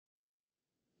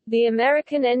The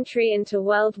American entry into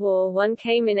World War I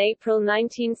came in April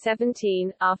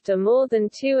 1917, after more than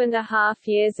 2.5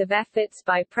 years of efforts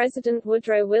by President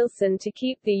Woodrow Wilson to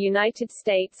keep the United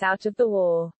States out of the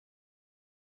war.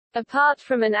 Apart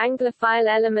from an Anglophile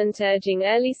element urging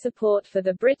early support for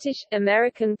the British,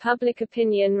 American public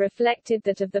opinion reflected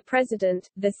that of the President.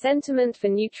 The sentiment for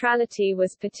neutrality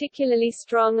was particularly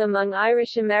strong among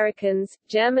Irish Americans,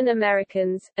 German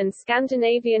Americans, and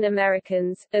Scandinavian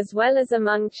Americans, as well as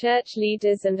among church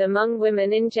leaders and among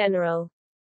women in general.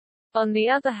 On the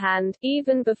other hand,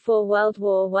 even before World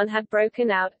War I had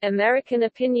broken out, American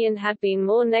opinion had been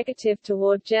more negative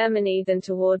toward Germany than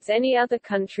towards any other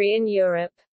country in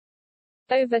Europe.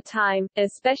 Over time,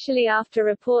 especially after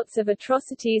reports of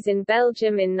atrocities in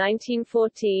Belgium in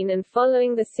 1914 and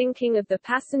following the sinking of the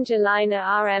passenger liner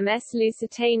RMS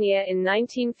Lusitania in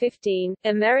 1915,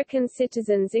 American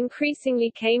citizens increasingly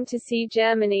came to see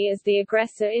Germany as the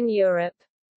aggressor in Europe.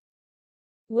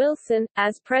 Wilson,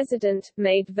 as president,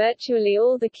 made virtually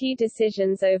all the key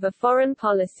decisions over foreign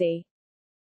policy.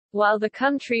 While the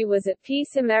country was at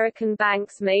peace, American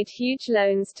banks made huge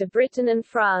loans to Britain and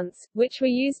France, which were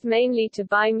used mainly to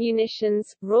buy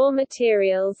munitions, raw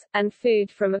materials, and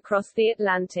food from across the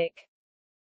Atlantic.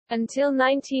 Until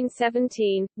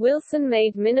 1917, Wilson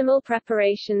made minimal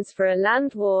preparations for a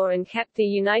land war and kept the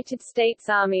United States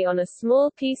Army on a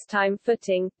small peacetime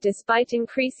footing, despite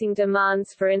increasing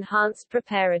demands for enhanced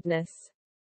preparedness.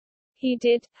 He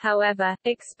did, however,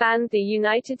 expand the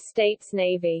United States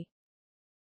Navy.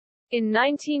 In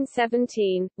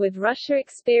 1917, with Russia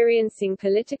experiencing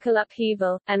political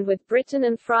upheaval, and with Britain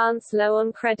and France low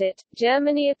on credit,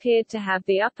 Germany appeared to have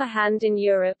the upper hand in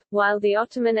Europe, while the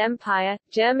Ottoman Empire,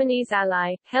 Germany's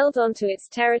ally, held on to its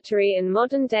territory in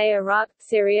modern-day Iraq,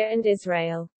 Syria and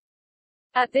Israel.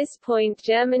 At this point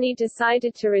Germany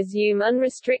decided to resume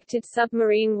unrestricted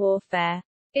submarine warfare.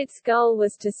 Its goal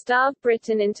was to starve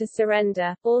Britain into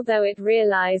surrender, although it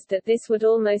realized that this would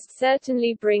almost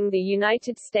certainly bring the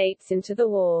United States into the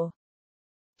war.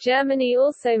 Germany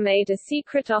also made a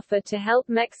secret offer to help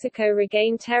Mexico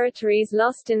regain territories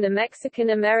lost in the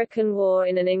Mexican-American War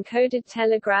in an encoded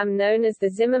telegram known as the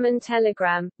Zimmermann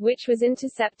telegram, which was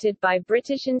intercepted by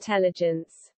British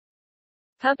intelligence.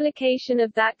 Publication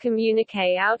of that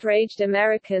communiqué outraged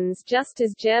Americans just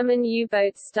as German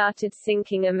U-boats started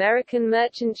sinking American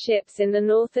merchant ships in the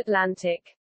North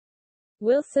Atlantic.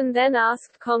 Wilson then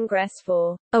asked Congress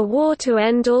for a war to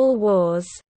end all wars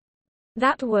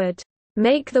that would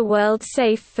make the world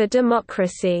safe for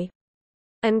democracy,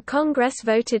 and Congress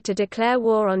voted to declare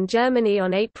war on Germany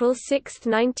on April 6,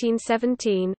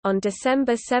 1917. On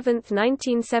December 7,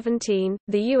 1917,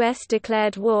 the U.S.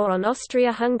 declared war on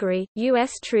Austria-Hungary.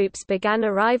 U.S. troops began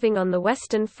arriving on the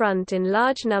Western Front in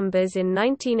large numbers in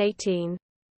 1918.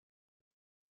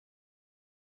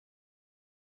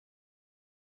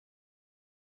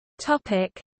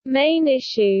 Topic: Main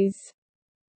issues.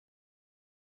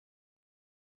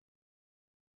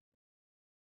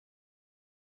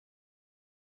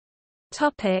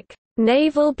 Topic: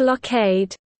 Naval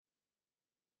blockade.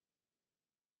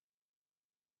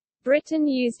 Britain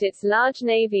used its large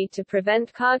navy to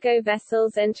prevent cargo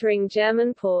vessels entering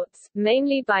German ports,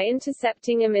 mainly by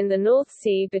intercepting them in the North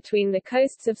Sea between the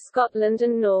coasts of Scotland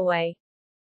and Norway.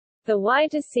 The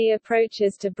wider sea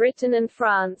approaches to Britain and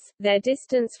France, their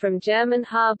distance from German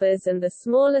harbours and the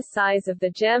smaller size of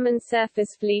the German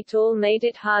surface fleet all made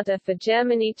it harder for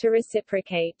Germany to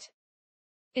reciprocate.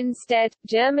 Instead,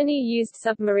 Germany used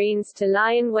submarines to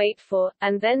lie in wait for,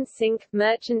 and then sink,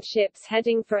 merchant ships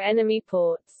heading for enemy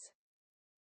ports.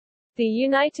 The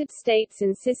United States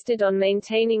insisted on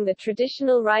maintaining the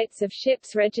traditional rights of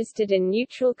ships registered in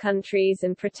neutral countries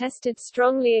and protested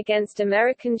strongly against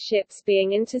American ships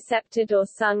being intercepted or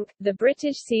sunk. The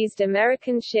British seized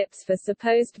American ships for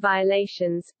supposed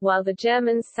violations, while the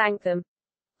Germans sank them,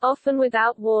 often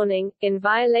without warning, in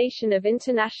violation of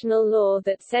international law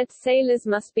that said sailors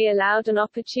must be allowed an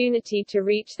opportunity to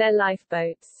reach their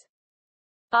lifeboats.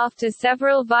 After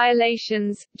several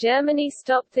violations, Germany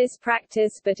stopped this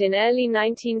practice, but in early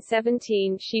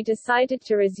 1917 she decided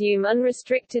to resume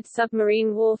unrestricted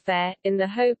submarine warfare, in the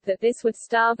hope that this would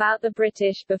starve out the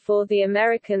British before the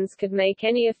Americans could make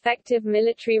any effective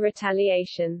military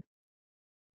retaliation.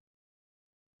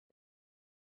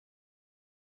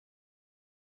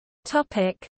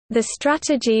 The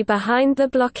strategy behind the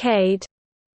blockade.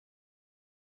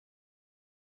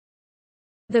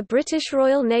 The British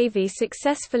Royal Navy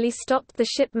successfully stopped the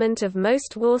shipment of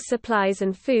most war supplies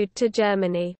and food to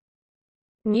Germany.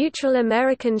 Neutral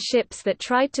American ships that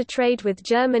tried to trade with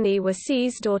Germany were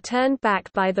seized or turned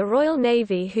back by the Royal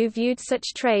Navy, who viewed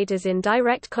such trade as in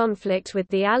direct conflict with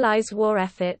the Allies' war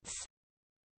efforts.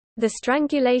 The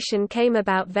strangulation came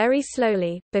about very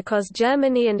slowly, because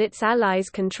Germany and its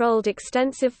allies controlled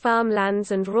extensive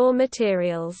farmlands and raw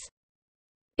materials.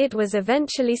 It was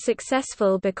eventually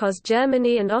successful because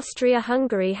Germany and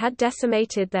Austria-Hungary had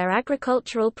decimated their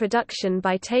agricultural production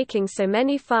by taking so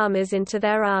many farmers into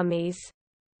their armies.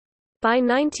 By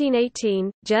 1918,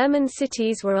 German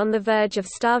cities were on the verge of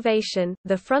starvation,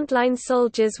 the frontline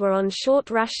soldiers were on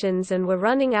short rations and were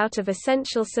running out of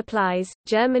essential supplies.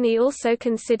 Germany also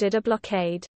considered a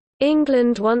blockade.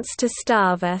 "England wants to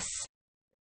starve us,"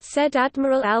 said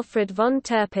Admiral Alfred von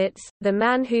Tirpitz, the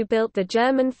man who built the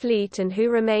German fleet and who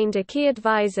remained a key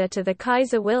advisor to the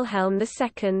Kaiser Wilhelm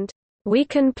II. "We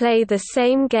can play the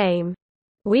same game.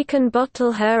 We can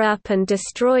bottle her up and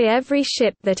destroy every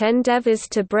ship that endeavors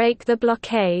to break the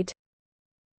blockade."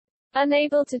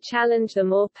 Unable to challenge the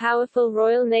more powerful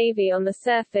Royal Navy on the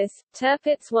surface,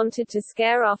 Tirpitz wanted to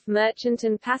scare off merchant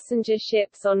and passenger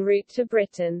ships en route to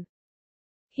Britain.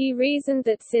 He reasoned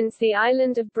that since the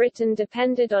island of Britain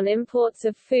depended on imports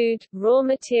of food, raw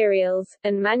materials,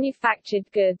 and manufactured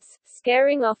goods,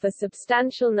 scaring off a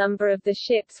substantial number of the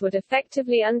ships would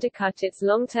effectively undercut its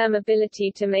long-term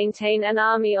ability to maintain an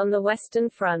army on the Western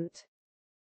Front.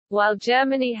 While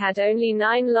Germany had only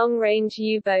 9 long-range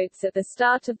U-boats at the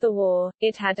start of the war,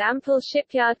 it had ample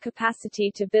shipyard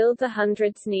capacity to build the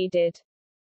hundreds needed.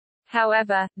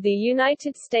 However, the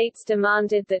United States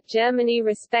demanded that Germany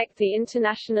respect the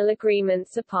international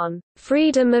agreements upon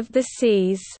freedom of the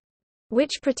seas,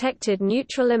 which protected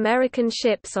neutral American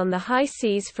ships on the high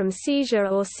seas from seizure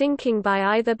or sinking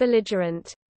by either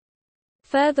belligerent.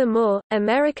 Furthermore,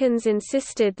 Americans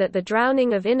insisted that the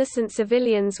drowning of innocent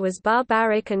civilians was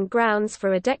barbaric and grounds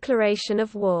for a declaration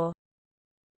of war.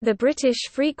 The British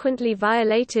frequently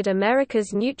violated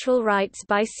America's neutral rights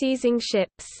by seizing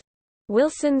ships.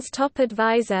 Wilson's top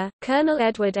advisor, Colonel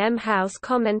Edward M. House,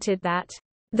 commented that,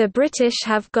 "The British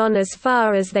have gone as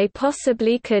far as they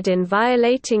possibly could in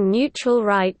violating neutral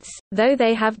rights, though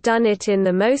they have done it in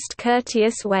the most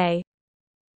courteous way."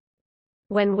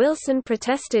 When Wilson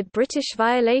protested British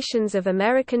violations of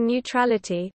American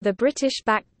neutrality, the British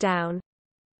backed down.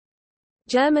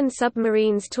 German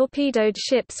submarines torpedoed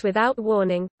ships without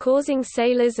warning, causing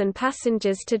sailors and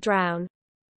passengers to drown.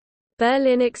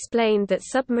 Berlin explained that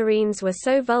submarines were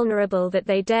so vulnerable that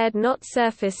they dared not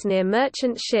surface near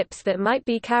merchant ships that might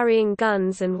be carrying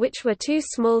guns and which were too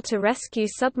small to rescue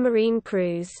submarine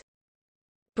crews.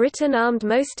 Britain armed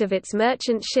most of its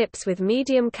merchant ships with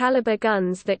medium-caliber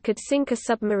guns that could sink a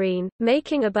submarine,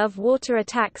 making above-water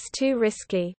attacks too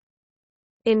risky.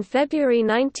 In February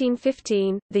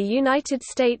 1915, the United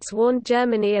States warned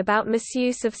Germany about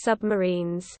misuse of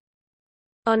submarines.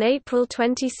 On April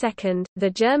 22,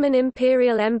 the German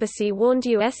Imperial Embassy warned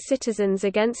U.S. citizens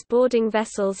against boarding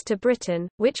vessels to Britain,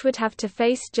 which would have to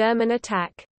face German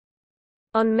attack.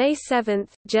 On May 7,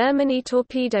 Germany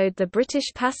torpedoed the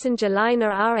British passenger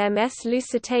liner RMS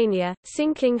Lusitania,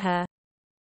 sinking her.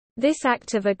 This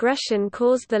act of aggression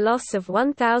caused the loss of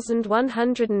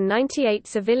 1,198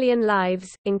 civilian lives,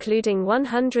 including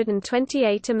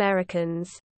 128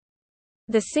 Americans.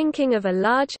 The sinking of a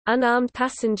large, unarmed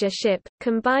passenger ship,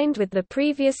 combined with the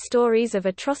previous stories of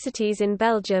atrocities in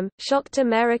Belgium, shocked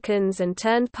Americans and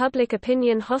turned public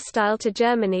opinion hostile to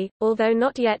Germany, although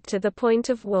not yet to the point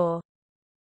of war.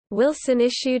 Wilson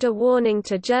issued a warning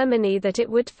to Germany that it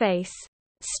would face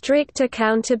strict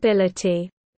accountability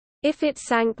if it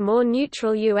sank more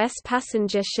neutral U.S.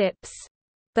 passenger ships.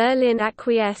 Berlin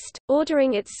acquiesced,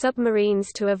 ordering its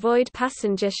submarines to avoid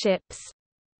passenger ships.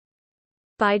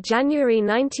 By January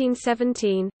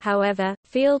 1917, however,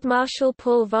 Field Marshal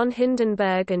Paul von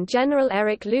Hindenburg and General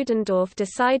Erich Ludendorff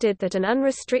decided that an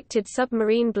unrestricted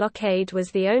submarine blockade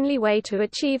was the only way to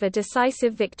achieve a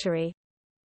decisive victory.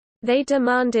 They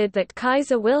demanded that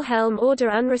Kaiser Wilhelm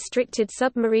order unrestricted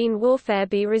submarine warfare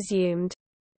be resumed.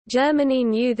 Germany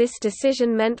knew this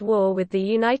decision meant war with the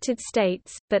United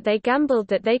States, but they gambled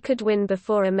that they could win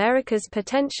before America's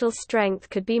potential strength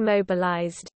could be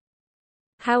mobilized.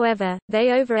 However,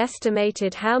 they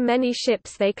overestimated how many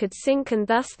ships they could sink and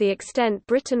thus the extent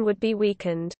Britain would be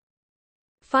weakened.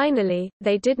 Finally,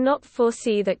 they did not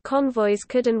foresee that convoys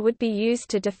could and would be used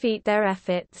to defeat their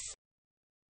efforts.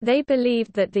 They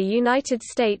believed that the United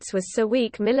States was so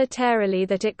weak militarily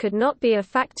that it could not be a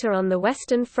factor on the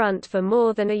Western Front for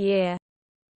more than a year.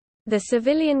 The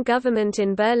civilian government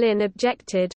in Berlin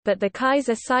objected, but the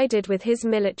Kaiser sided with his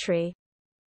military.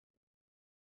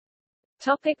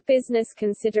 Business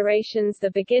considerations. The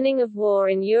beginning of war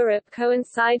in Europe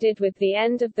coincided with the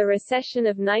end of the recession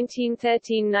of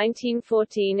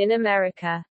 1913–1914 in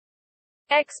America.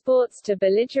 Exports to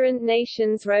belligerent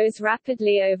nations rose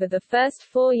rapidly over the first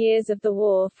 4 years of the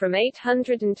war, from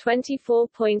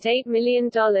 $824.8 million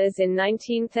in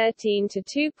 1913 to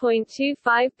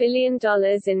 $2.25 billion in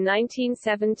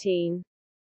 1917.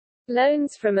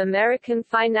 Loans from American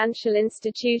financial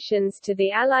institutions to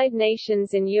the Allied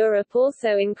nations in Europe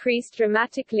also increased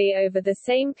dramatically over the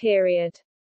same period.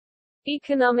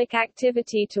 Economic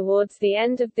activity towards the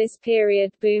end of this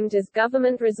period boomed as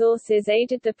government resources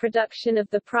aided the production of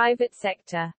the private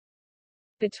sector.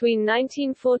 Between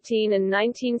 1914 and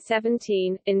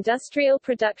 1917, industrial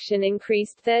production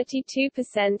increased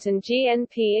 32% and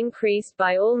GNP increased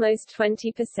by almost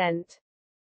 20%.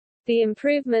 The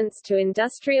improvements to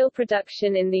industrial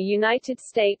production in the United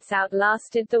States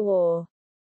outlasted the war.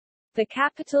 The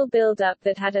capital buildup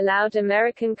that had allowed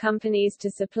American companies to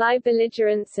supply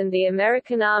belligerents and the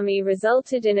American Army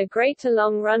resulted in a greater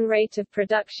long-run rate of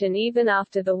production even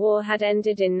after the war had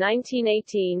ended in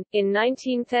 1918. In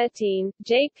 1913,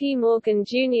 J.P. Morgan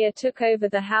Jr. took over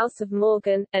the House of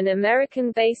Morgan, an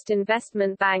American-based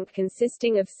investment bank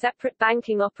consisting of separate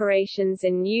banking operations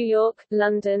in New York,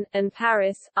 London, and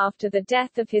Paris, after the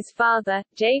death of his father,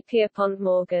 J. Pierpont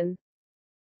Morgan.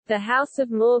 The House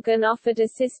of Morgan offered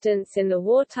assistance in the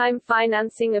wartime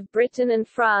financing of Britain and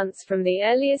France from the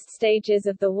earliest stages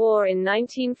of the war in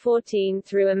 1914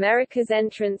 through America's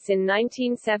entrance in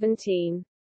 1917.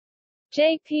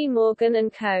 J.P. Morgan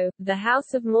 & Co., the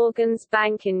House of Morgan's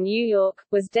bank in New York,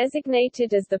 was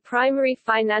designated as the primary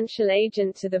financial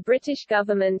agent to the British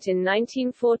government in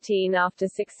 1914 after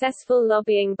successful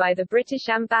lobbying by the British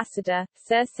ambassador,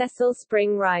 Sir Cecil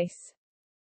Spring Rice.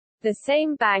 The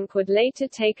same bank would later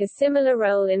take a similar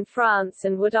role in France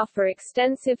and would offer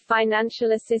extensive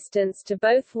financial assistance to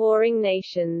both warring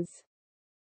nations.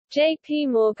 J.P.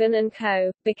 Morgan & Co.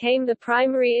 became the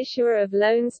primary issuer of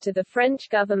loans to the French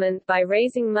government by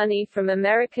raising money from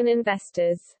American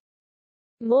investors.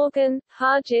 Morgan,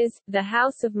 Harges, the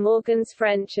House of Morgan's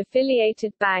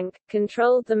French-affiliated bank,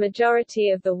 controlled the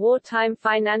majority of the wartime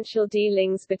financial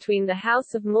dealings between the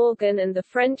House of Morgan and the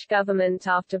French government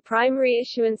after primary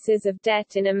issuances of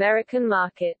debt in American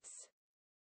markets.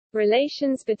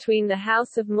 Relations between the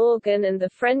House of Morgan and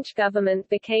the French government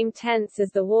became tense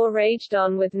as the war raged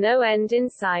on with no end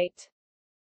in sight.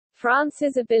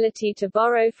 France's ability to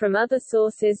borrow from other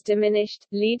sources diminished,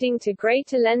 leading to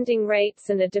greater lending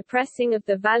rates and a depressing of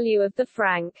the value of the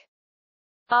franc.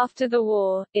 After the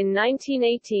war, in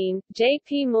 1918,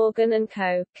 J.P. Morgan &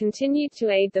 Co. continued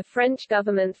to aid the French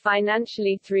government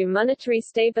financially through monetary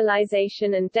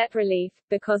stabilization and debt relief.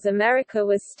 Because America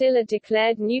was still a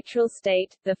declared neutral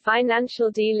state, the financial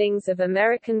dealings of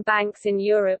American banks in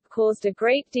Europe caused a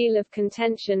great deal of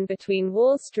contention between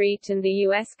Wall Street and the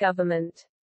U.S. government.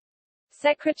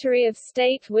 Secretary of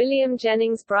State William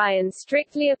Jennings Bryan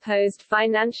strictly opposed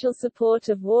financial support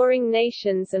of warring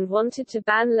nations and wanted to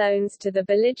ban loans to the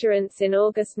belligerents in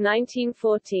August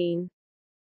 1914.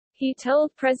 He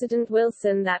told President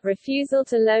Wilson that refusal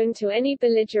to loan to any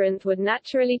belligerent would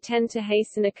naturally tend to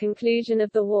hasten a conclusion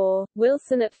of the war.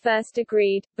 Wilson at first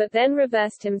agreed, but then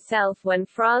reversed himself when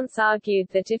France argued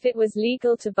that if it was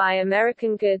legal to buy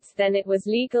American goods then it was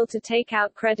legal to take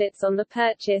out credits on the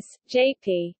purchase.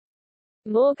 J.P.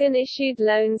 Morgan issued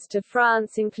loans to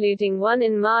France, including one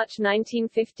in March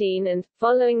 1915 and,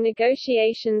 following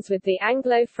negotiations with the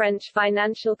Anglo-French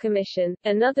Financial Commission,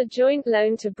 another joint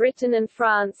loan to Britain and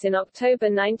France in October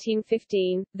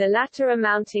 1915, the latter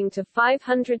amounting to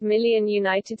 $500 million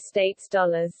United States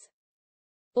dollars.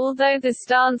 Although the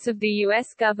stance of the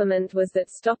U.S. government was that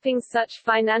stopping such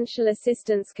financial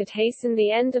assistance could hasten the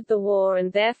end of the war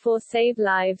and therefore save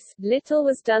lives, little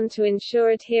was done to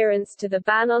ensure adherence to the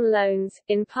ban on loans,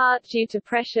 in part due to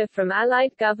pressure from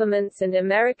Allied governments and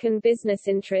American business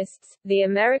interests. The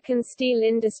American steel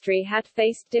industry had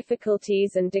faced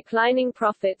difficulties and declining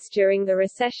profits during the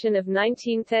recession of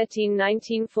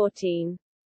 1913–1914.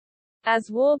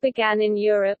 As war began in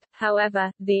Europe,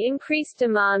 however, the increased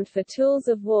demand for tools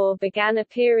of war began a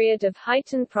period of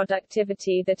heightened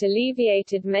productivity that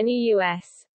alleviated many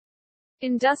U.S.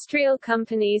 industrial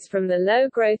companies from the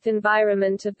low-growth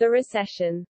environment of the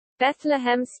recession.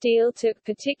 Bethlehem Steel took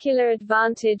particular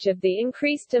advantage of the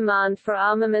increased demand for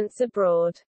armaments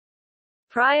abroad.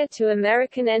 Prior to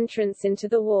American entrance into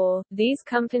the war, these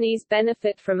companies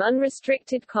benefit from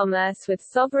unrestricted commerce with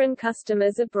sovereign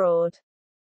customers abroad.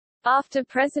 After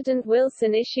President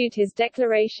Wilson issued his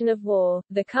declaration of war,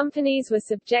 the companies were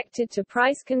subjected to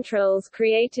price controls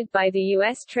created by the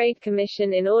U.S. Trade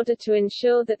Commission in order to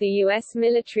ensure that the U.S.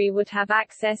 military would have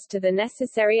access to the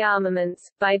necessary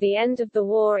armaments. By the end of the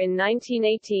war in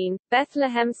 1918,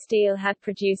 Bethlehem Steel had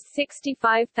produced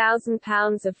 65,000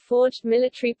 pounds of forged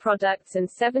military products and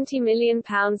 70 million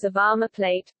pounds of armor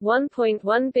plate,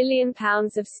 1.1 billion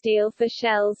pounds of steel for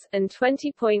shells, and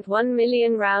 20.1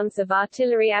 million rounds of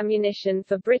artillery ammunition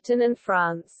for Britain and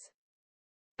France.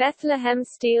 Bethlehem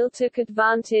Steel took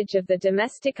advantage of the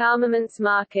domestic armaments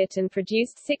market and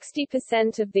produced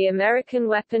 60% of the American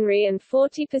weaponry and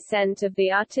 40% of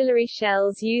the artillery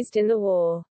shells used in the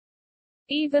war.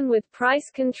 Even with price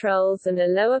controls and a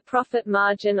lower profit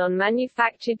margin on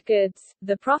manufactured goods,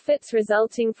 the profits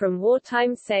resulting from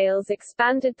wartime sales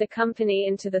expanded the company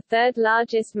into the third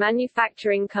largest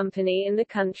manufacturing company in the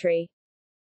country.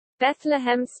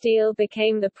 Bethlehem Steel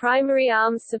became the primary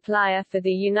arms supplier for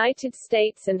the United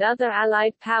States and other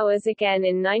Allied powers again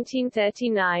in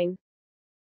 1939.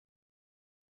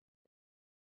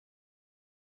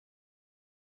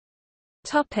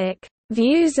 Topic: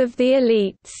 Views of the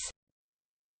elites.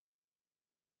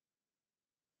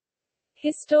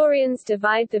 Historians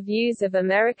divide the views of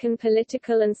American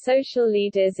political and social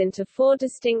leaders into four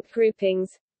distinct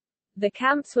groupings. The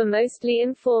camps were mostly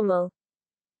informal.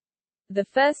 The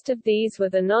first of these were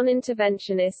the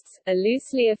non-interventionists, a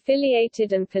loosely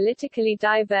affiliated and politically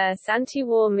diverse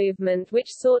anti-war movement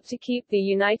which sought to keep the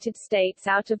United States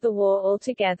out of the war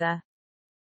altogether.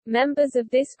 Members of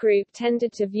this group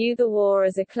tended to view the war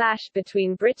as a clash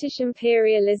between British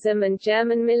imperialism and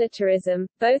German militarism,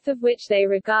 both of which they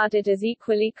regarded as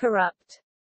equally corrupt.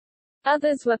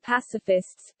 Others were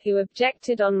pacifists, who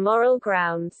objected on moral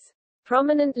grounds.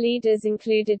 Prominent leaders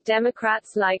included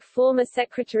Democrats like former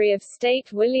Secretary of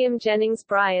State William Jennings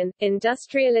Bryan,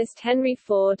 industrialist Henry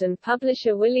Ford and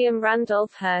publisher William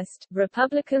Randolph Hearst,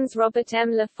 Republicans Robert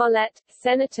M. La Follette,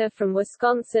 Senator from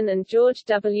Wisconsin, and George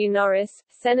W. Norris,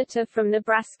 Senator from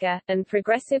Nebraska, and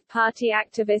Progressive Party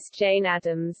activist Jane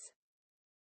Addams.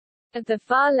 At the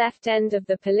far left end of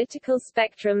the political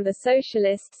spectrum, the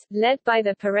socialists, led by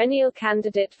the perennial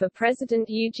candidate for President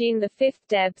Eugene V.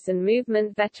 Debs, and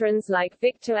movement veterans like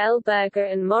Victor L. Berger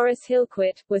and Morris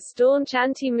Hillquit, were staunch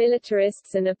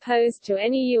anti-militarists and opposed to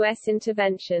any U.S.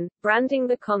 intervention, branding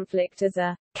the conflict as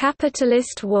a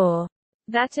capitalist war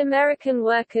that American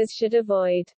workers should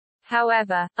avoid.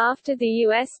 However, after the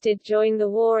U.S. did join the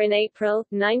war in April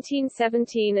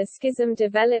 1917, a schism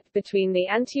developed between the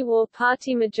anti-war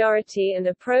party majority and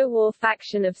a pro-war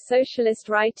faction of socialist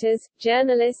writers,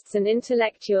 journalists and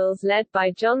intellectuals led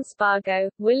by John Spargo,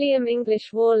 William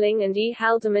English Walling and E.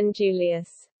 Haldeman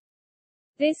Julius.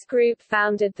 This group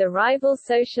founded the rival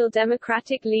Social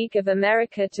Democratic League of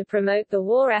America to promote the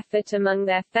war effort among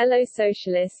their fellow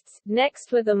socialists.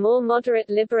 Next were the more moderate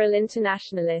liberal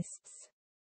internationalists.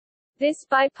 This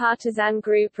bipartisan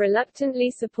group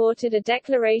reluctantly supported a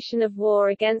declaration of war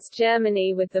against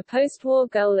Germany with the post-war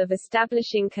goal of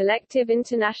establishing collective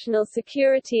international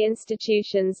security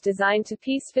institutions designed to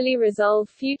peacefully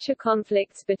resolve future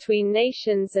conflicts between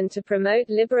nations and to promote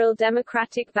liberal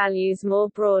democratic values more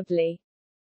broadly.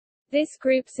 This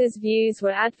group's views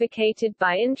were advocated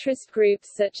by interest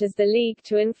groups such as the League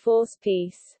to Enforce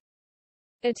Peace.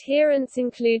 Adherents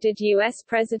included U.S.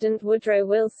 President Woodrow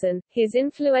Wilson, his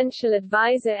influential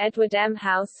advisor Edward M.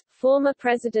 House, former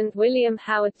President William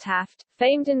Howard Taft,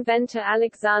 famed inventor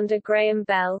Alexander Graham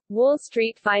Bell, Wall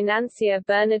Street financier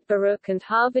Bernard Baruch and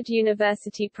Harvard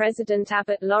University President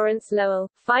Abbott Lawrence Lowell.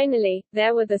 Finally,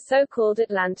 there were the so-called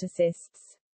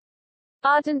Atlanticists.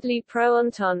 Ardently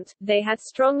pro-Entente, they had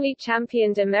strongly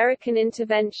championed American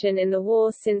intervention in the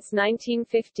war since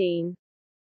 1915.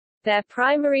 Their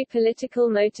primary political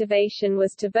motivation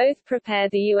was to both prepare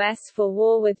the U.S. for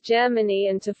war with Germany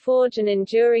and to forge an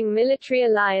enduring military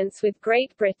alliance with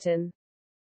Great Britain.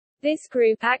 This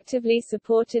group actively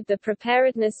supported the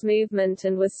Preparedness movement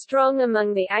and was strong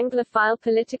among the Anglophile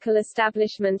political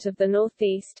establishment of the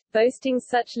Northeast, boasting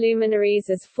such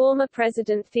luminaries as former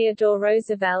President Theodore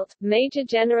Roosevelt, Major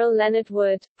General Leonard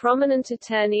Wood, prominent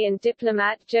attorney and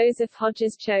diplomat Joseph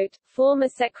Hodges Choate, former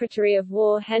Secretary of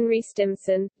War Henry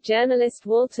Stimson, journalist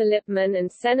Walter Lippmann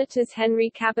and Senators Henry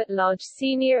Cabot Lodge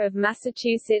Sr. of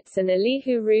Massachusetts and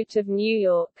Elihu Root of New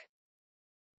York.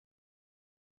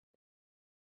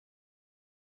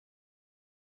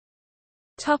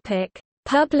 Topic: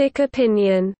 Public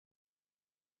opinion.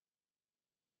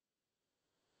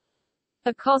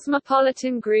 A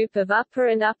cosmopolitan group of upper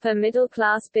and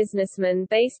upper-middle-class businessmen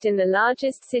based in the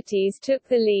largest cities took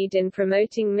the lead in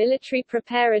promoting military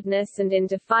preparedness and in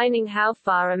defining how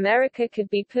far America could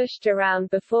be pushed around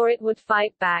before it would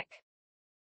fight back.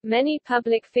 Many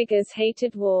public figures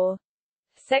hated war.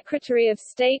 Secretary of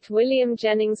State William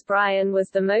Jennings Bryan was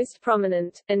the most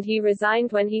prominent, and he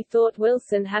resigned when he thought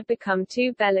Wilson had become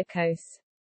too bellicose.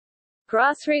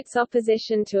 Grassroots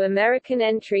opposition to American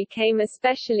entry came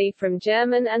especially from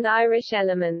German and Irish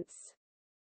elements.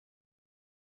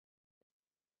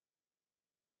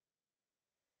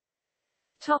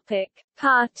 Topic: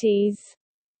 Parties.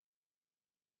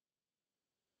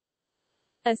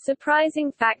 A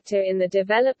surprising factor in the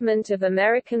development of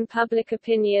American public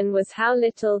opinion was how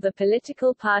little the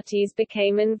political parties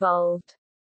became involved.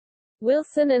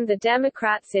 Wilson and the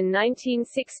Democrats in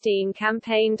 1916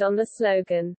 campaigned on the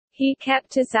slogan, "He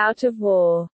kept us out of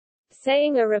war,"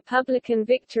 saying a Republican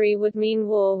victory would mean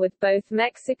war with both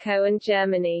Mexico and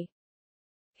Germany.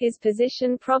 His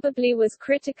position probably was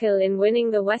critical in winning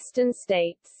the Western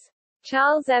states.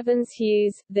 Charles Evans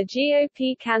Hughes, the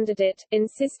GOP candidate,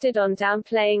 insisted on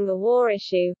downplaying the war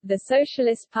issue. The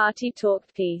Socialist Party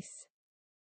talked peace.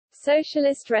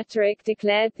 Socialist rhetoric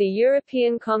declared the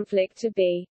European conflict to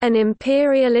be an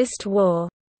imperialist war.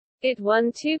 It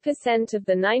won 2% of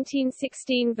the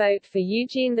 1916 vote for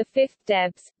Eugene V.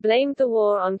 Debs, blamed the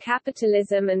war on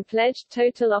capitalism and pledged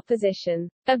total opposition.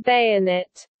 A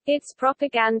bayonet, its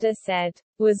propaganda said,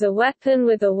 was a weapon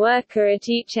with a worker at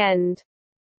each end.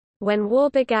 When war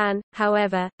began,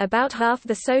 however, about half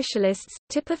the socialists,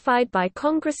 typified by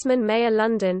Congressman Mayor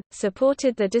London,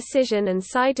 supported the decision and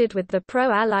sided with the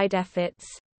pro-Allied efforts.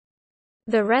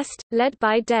 The rest, led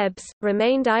by Debs,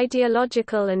 remained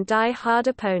ideological and die-hard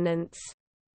opponents.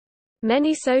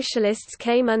 Many socialists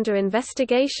came under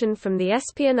investigation from the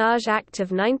Espionage Act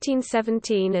of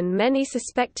 1917 and many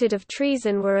suspected of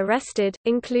treason were arrested,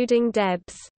 including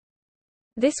Debs.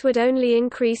 This would only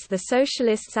increase the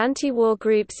socialists' anti-war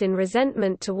groups in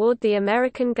resentment toward the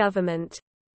American government.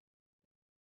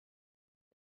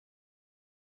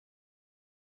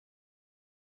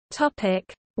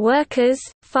 Topic: Workers,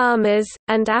 farmers,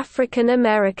 and African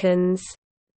Americans.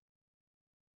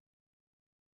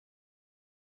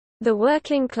 The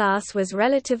working class was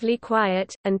relatively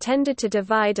quiet, and tended to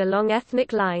divide along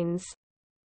ethnic lines.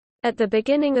 At the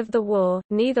beginning of the war,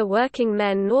 neither working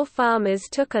men nor farmers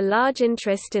took a large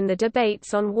interest in the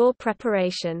debates on war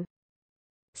preparation.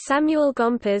 Samuel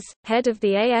Gompers, head of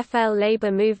the AFL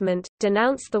labor movement,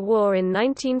 denounced the war in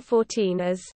 1914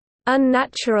 as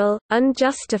unnatural,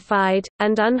 unjustified,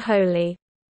 and unholy.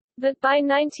 But by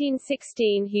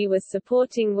 1916 he was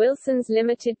supporting Wilson's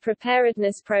limited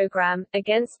preparedness program,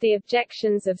 against the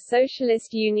objections of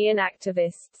Socialist Union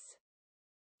activists.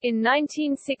 In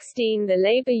 1916 the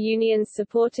labor unions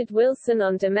supported Wilson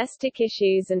on domestic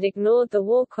issues and ignored the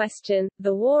war question.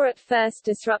 The war at first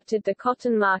disrupted the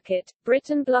cotton market,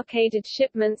 Britain blockaded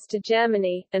shipments to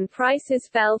Germany, and prices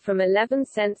fell from 11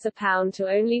 cents a pound to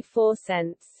only 4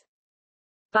 cents.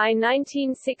 By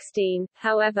 1916,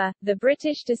 however, the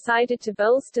British decided to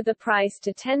bolster the price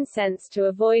to 10 cents to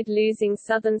avoid losing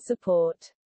Southern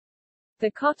support. The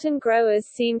cotton growers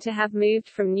seem to have moved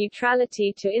from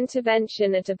neutrality to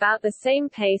intervention at about the same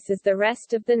pace as the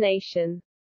rest of the nation.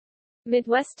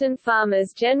 Midwestern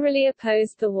farmers generally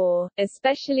opposed the war,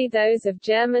 especially those of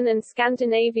German and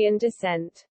Scandinavian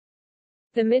descent.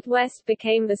 The Midwest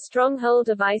became the stronghold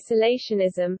of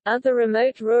isolationism. Other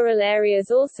remote rural areas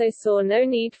also saw no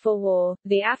need for war.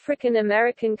 The African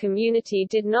American community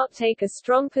did not take a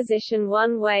strong position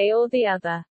one way or the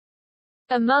other.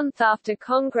 A month after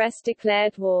Congress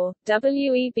declared war,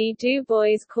 W.E.B. Du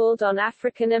Bois called on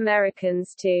African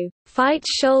Americans to fight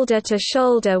shoulder to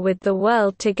shoulder with the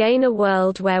world to gain a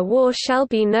world where war shall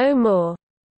be no more.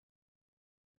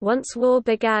 Once war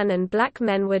began and black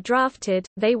men were drafted,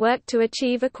 they worked to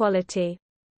achieve equality.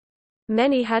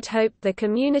 Many had hoped the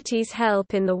community's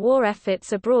help in the war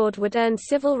efforts abroad would earn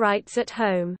civil rights at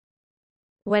home.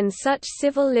 When such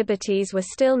civil liberties were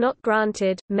still not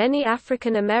granted, many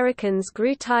African Americans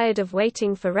grew tired of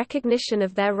waiting for recognition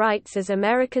of their rights as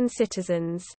American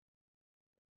citizens.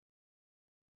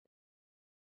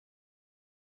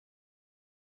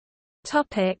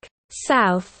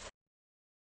 South.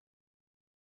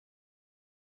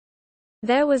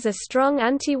 There was a strong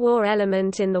anti-war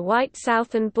element in the white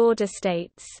South and border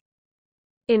states.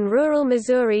 In rural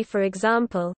Missouri, for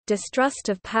example, distrust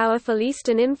of powerful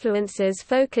Eastern influences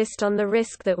focused on the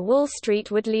risk that Wall Street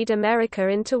would lead America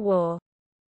into war.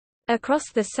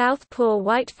 Across the South, poor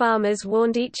white farmers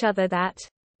warned each other that,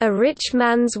 "A rich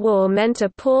man's war meant a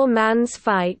poor man's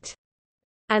fight,"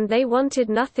 and they wanted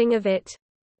nothing of it.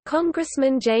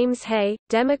 Congressman James Hay,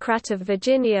 Democrat of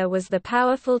Virginia, was the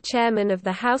powerful chairman of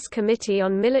the House Committee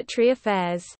on Military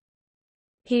Affairs.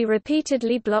 He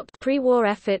repeatedly blocked pre-war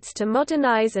efforts to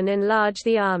modernize and enlarge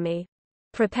the Army.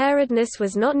 Preparedness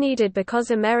was not needed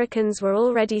because Americans were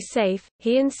already safe,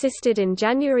 he insisted in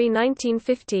January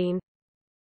 1915.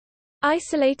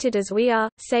 Isolated as we are,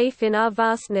 safe in our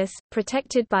vastness,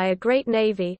 protected by a great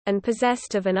navy, and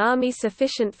possessed of an army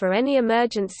sufficient for any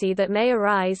emergency that may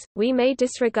arise, we may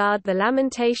disregard the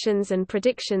lamentations and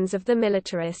predictions of the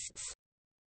militarists.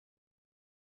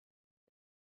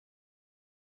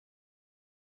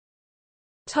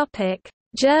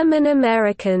 German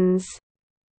Americans.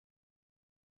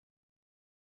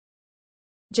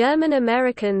 German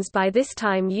Americans by this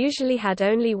time usually had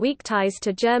only weak ties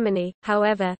to Germany,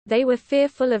 however, they were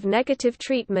fearful of negative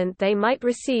treatment they might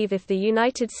receive if the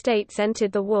United States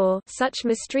entered the war. Such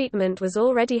mistreatment was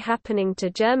already happening to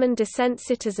German descent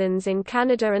citizens in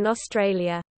Canada and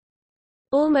Australia.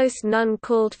 Almost none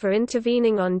called for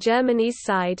intervening on Germany's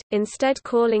side, instead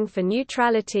calling for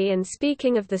neutrality and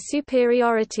speaking of the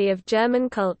superiority of German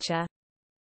culture.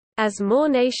 As more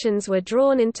nations were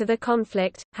drawn into the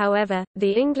conflict, however,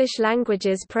 the English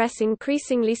languages press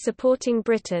increasingly supporting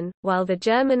Britain, while the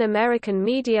German-American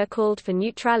media called for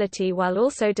neutrality while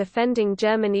also defending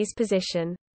Germany's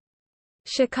position.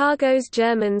 Chicago's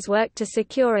Germans worked to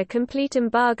secure a complete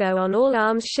embargo on all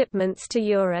arms shipments to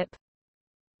Europe.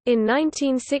 In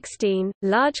 1916,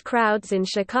 large crowds in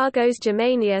Chicago's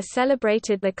Germania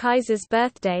celebrated the Kaiser's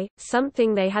birthday,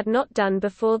 something they had not done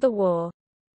before the war.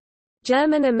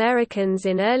 German Americans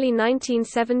in early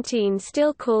 1917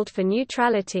 still called for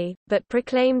neutrality, but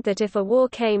proclaimed that if a war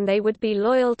came they would be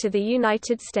loyal to the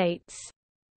United States.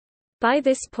 By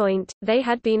this point, they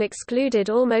had been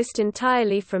excluded almost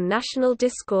entirely from national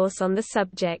discourse on the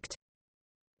subject.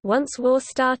 Once war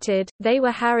started, they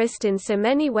were harassed in so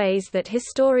many ways that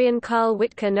historian Carl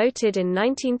Whitker noted in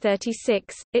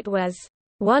 1936, it was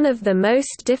one of the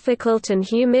most difficult and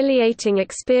humiliating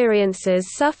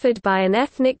experiences suffered by an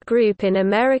ethnic group in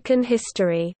American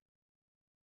history.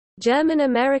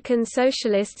 German-American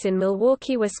socialists in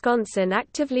Milwaukee, Wisconsin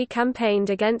actively campaigned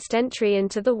against entry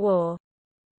into the war.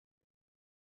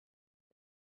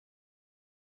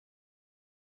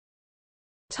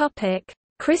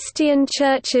 Christian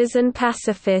churches and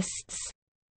pacifists.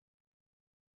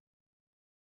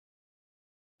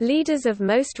 Leaders of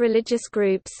most religious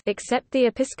groups except the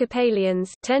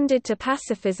Episcopalians tended to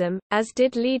pacifism, as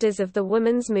did leaders of the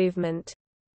women's movement.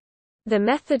 The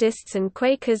Methodists and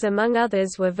Quakers among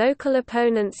others were vocal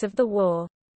opponents of the war.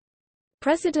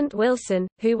 President Wilson,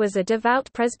 who was a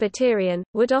devout Presbyterian,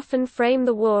 would often frame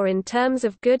the war in terms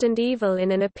of good and evil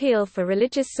in an appeal for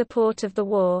religious support of the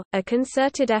war. A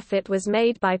concerted effort was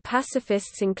made by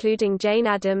pacifists including Jane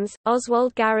Addams,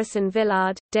 Oswald Garrison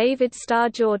Villard, David Starr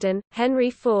Jordan, Henry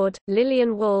Ford,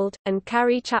 Lillian Wald, and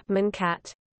Carrie Chapman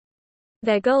Catt.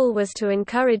 Their goal was to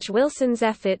encourage Wilson's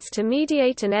efforts to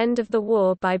mediate an end of the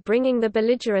war by bringing the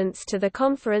belligerents to the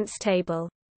conference table.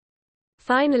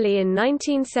 Finally, in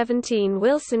 1917,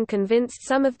 Wilson convinced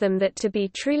some of them that to be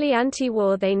truly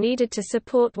anti-war they needed to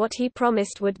support what he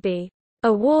promised would be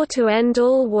a war to end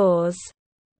all wars.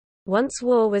 Once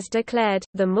war was declared,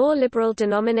 the more liberal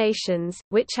denominations,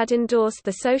 which had endorsed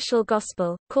the social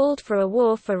gospel, called for a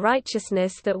war for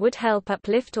righteousness that would help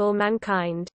uplift all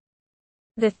mankind.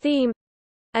 The theme,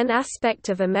 an aspect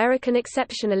of American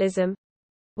exceptionalism,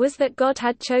 was that God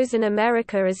had chosen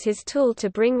America as his tool to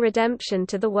bring redemption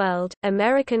to the world.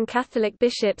 American Catholic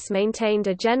bishops maintained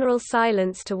a general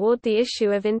silence toward the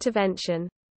issue of intervention.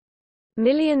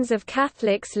 Millions of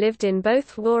Catholics lived in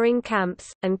both warring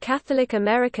camps, and Catholic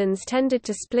Americans tended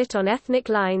to split on ethnic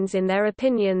lines in their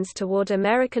opinions toward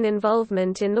American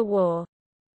involvement in the war.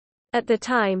 At the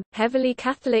time, heavily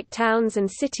Catholic towns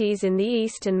and cities in the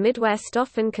East and Midwest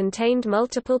often contained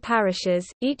multiple parishes,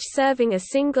 each serving a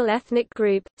single ethnic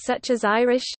group, such as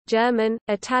Irish, German,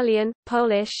 Italian,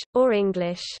 Polish, or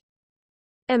English.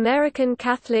 American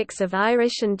Catholics of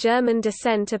Irish and German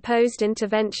descent opposed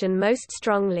intervention most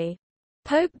strongly.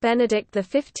 Pope Benedict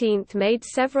XV made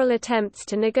several attempts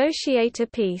to negotiate a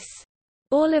peace.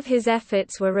 All of his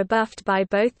efforts were rebuffed by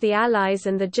both the Allies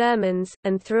and the Germans,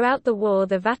 and throughout the war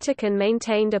the Vatican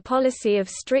maintained a policy of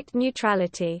strict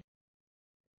neutrality.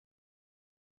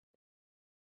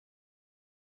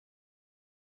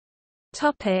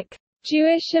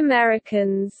 Jewish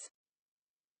Americans.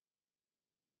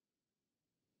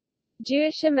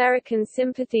 Jewish American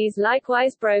sympathies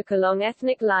likewise broke along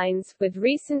ethnic lines, with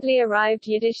recently arrived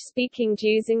Yiddish-speaking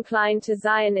Jews inclined to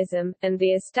Zionism, and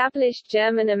the established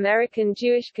German-American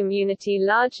Jewish community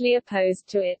largely opposed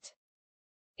to it.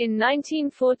 In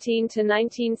 1914 to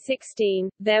 1916,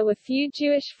 there were few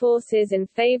Jewish forces in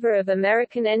favor of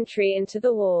American entry into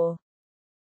the war.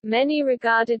 Many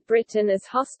regarded Britain as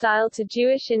hostile to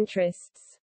Jewish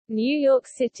interests. New York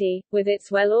City, with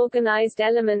its well-organized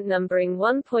element numbering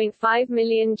 1.5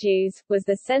 million Jews, was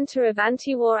the center of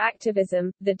anti-war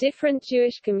activism. The different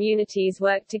Jewish communities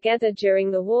worked together during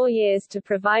the war years to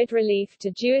provide relief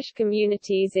to Jewish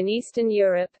communities in Eastern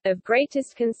Europe. Of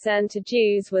greatest concern to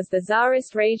Jews was the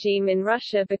Tsarist regime in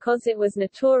Russia because it was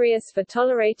notorious for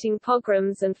tolerating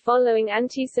pogroms and following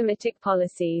anti-Semitic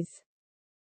policies.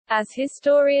 As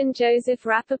historian Joseph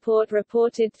Rappaport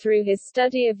reported through his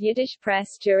study of Yiddish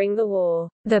press during the war,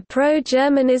 the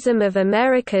pro-Germanism of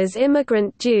America's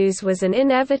immigrant Jews was an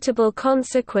inevitable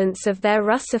consequence of their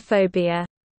Russophobia.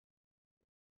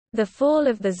 The fall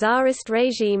of the Tsarist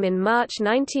regime in March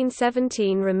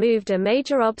 1917 removed a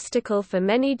major obstacle for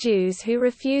many Jews who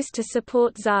refused to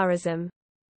support Tsarism.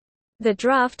 The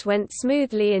draft went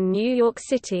smoothly in New York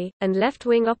City, and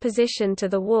left-wing opposition to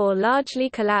the war largely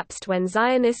collapsed when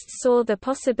Zionists saw the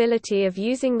possibility of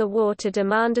using the war to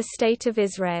demand a state of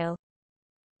Israel.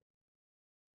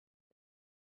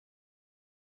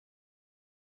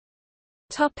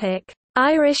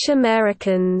 Irish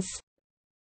Americans.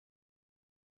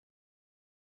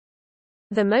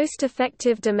 The most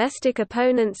effective domestic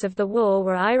opponents of the war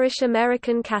were Irish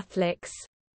American Catholics.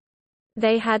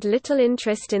 They had little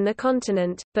interest in the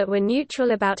continent, but were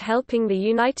neutral about helping the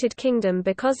United Kingdom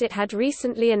because it had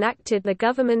recently enacted the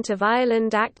Government of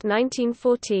Ireland Act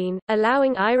 1914,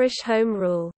 allowing Irish Home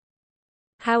Rule.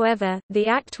 However, the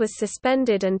act was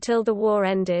suspended until the war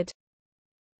ended.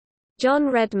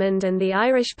 John Redmond and the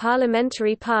Irish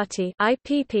Parliamentary Party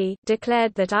 (IPP)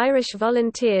 declared that Irish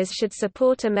volunteers should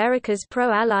support America's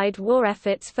pro-Allied war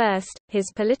efforts first.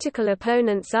 His political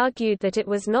opponents argued that it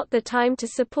was not the time to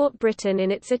support Britain in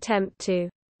its attempt to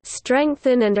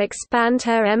strengthen and expand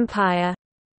her empire.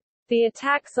 The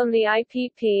attacks on the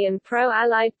IPP and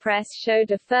pro-Allied press showed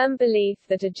a firm belief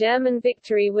that a German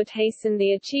victory would hasten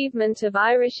the achievement of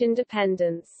Irish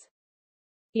independence.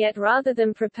 Yet rather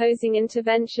than proposing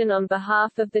intervention on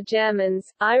behalf of the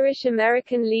Germans,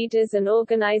 Irish-American leaders and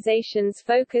organizations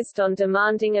focused on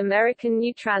demanding American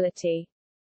neutrality.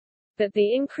 But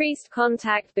the increased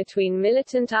contact between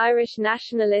militant Irish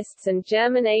nationalists and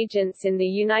German agents in the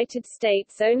United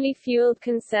States only fueled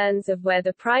concerns of where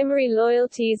the primary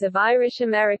loyalties of Irish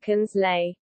Americans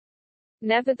lay.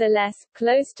 Nevertheless,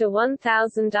 close to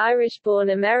 1,000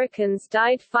 Irish-born Americans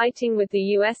died fighting with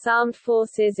the U.S. Armed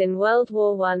Forces in World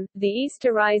War I. The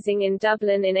Easter Rising in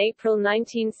Dublin in April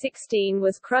 1916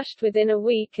 was crushed within a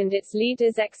week and its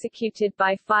leaders executed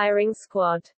by firing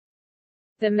squad.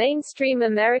 The mainstream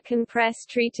American press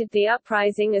treated the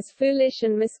uprising as foolish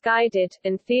and misguided,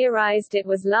 and theorized it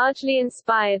was largely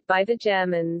inspired by the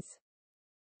Germans.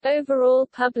 Overall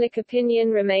public opinion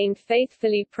remained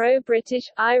faithfully pro-British.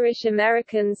 Irish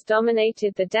Americans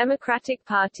dominated the Democratic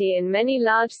Party in many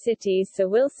large cities, so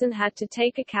Wilson had to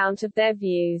take account of their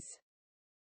views.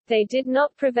 They did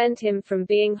not prevent him from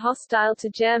being hostile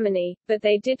to Germany, but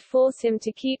they did force him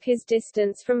to keep his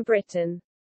distance from Britain.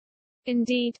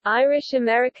 Indeed,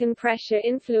 Irish-American pressure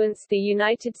influenced the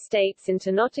United States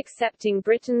into not accepting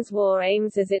Britain's war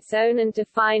aims as its own and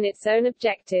define its own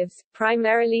objectives,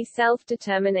 primarily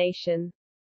self-determination.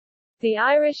 The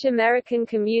Irish-American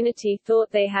community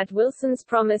thought they had Wilson's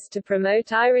promise to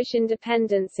promote Irish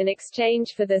independence in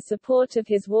exchange for their support of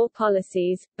his war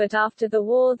policies, but after the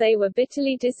war they were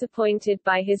bitterly disappointed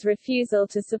by his refusal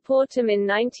to support him in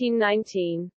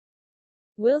 1919.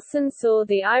 Wilson saw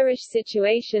the Irish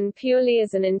situation purely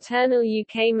as an internal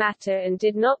UK matter and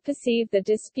did not perceive the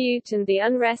dispute and the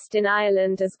unrest in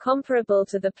Ireland as comparable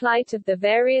to the plight of the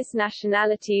various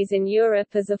nationalities in Europe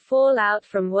as a fallout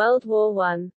from World War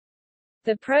I.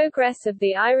 The progress of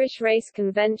the Irish race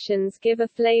conventions give a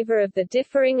flavour of the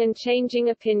differing and changing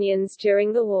opinions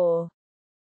during the war.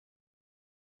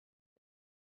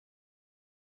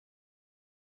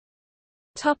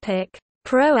 Topic: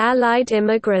 Pro-Allied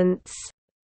immigrants.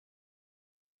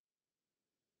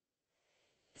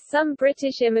 Some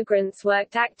British immigrants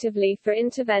worked actively for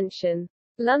intervention.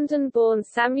 London-born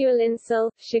Samuel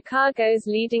Insull, Chicago's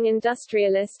leading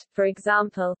industrialist, for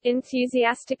example,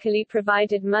 enthusiastically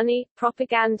provided money,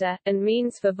 propaganda, and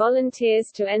means for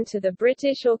volunteers to enter the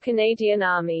British or Canadian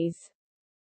armies.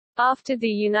 After the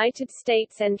United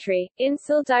States entry,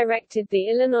 Insull directed the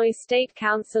Illinois State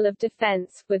Council of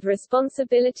Defense, with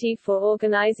responsibility for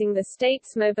organizing the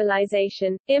state's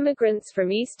mobilization. Immigrants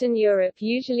from Eastern Europe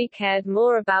usually cared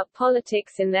more about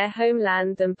politics in their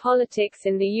homeland than politics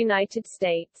in the United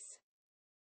States.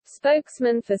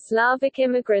 Spokesman for Slavic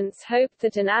immigrants hoped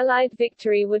that an Allied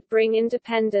victory would bring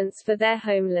independence for their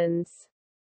homelands.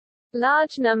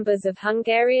 Large numbers of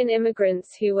Hungarian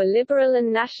immigrants who were liberal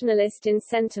and nationalist in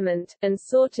sentiment, and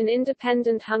sought an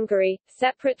independent Hungary,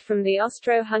 separate from the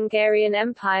Austro-Hungarian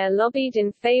Empire, lobbied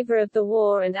in favor of the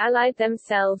war and allied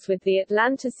themselves with the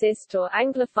Atlanticist or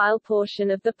Anglophile portion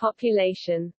of the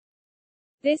population.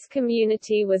 This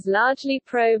community was largely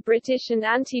pro-British and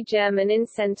anti-German in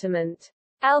sentiment.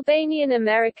 Albanian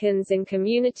Americans in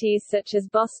communities such as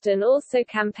Boston also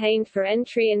campaigned for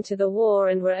entry into the war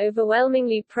and were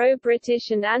overwhelmingly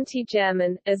pro-British and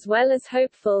anti-German, as well as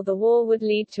hopeful the war would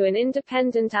lead to an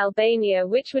independent Albania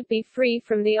which would be free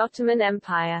from the Ottoman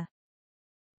Empire.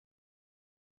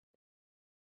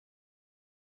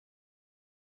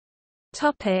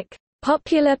 Topic: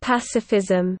 Popular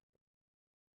pacifism.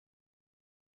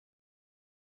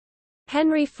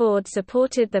 Henry Ford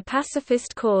supported the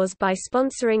pacifist cause by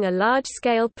sponsoring a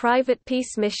large-scale private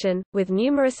peace mission, with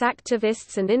numerous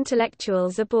activists and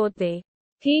intellectuals aboard the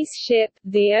peace ship,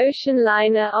 the ocean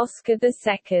liner Oscar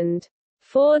II.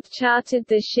 Ford chartered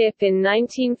the ship in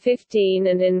 1915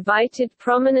 and invited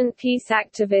prominent peace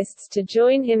activists to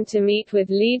join him to meet with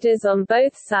leaders on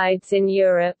both sides in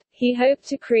Europe. He hoped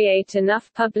to create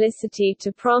enough publicity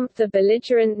to prompt the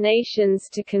belligerent nations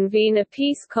to convene a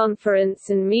peace conference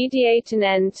and mediate an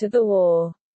end to the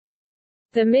war.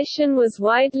 The mission was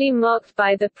widely mocked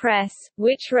by the press,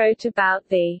 which wrote about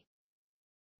the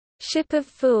ship of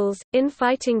fools,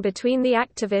 infighting between the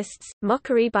activists,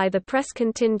 mockery by the press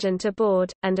contingent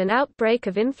aboard, and an outbreak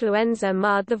of influenza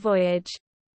marred the voyage.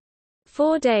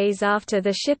 4 days after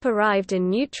the ship arrived in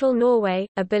neutral Norway,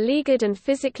 a beleaguered and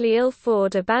physically ill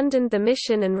Ford abandoned the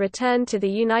mission and returned to the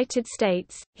United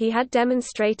States. He had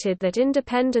demonstrated that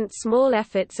independent small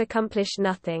efforts accomplish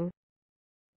nothing.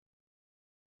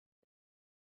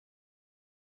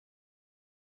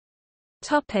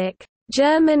 Topic: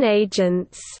 German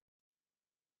agents.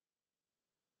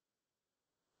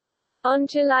 On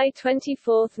July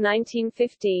 24,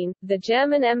 1915, the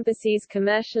German embassy's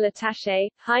commercial attaché,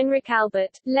 Heinrich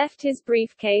Albert, left his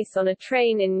briefcase on a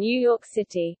train in New York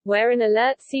City, where an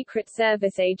alert Secret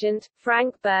Service agent,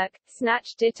 Frank Burke,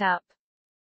 snatched it up.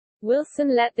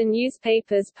 Wilson let the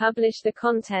newspapers publish the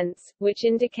contents, which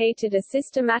indicated a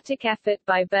systematic effort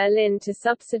by Berlin to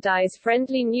subsidize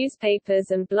friendly newspapers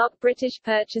and block British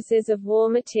purchases of war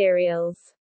materials.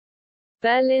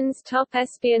 Berlin's top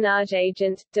espionage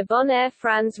agent, debonair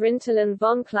Franz Rintelen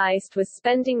von Kleist, was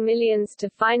spending millions to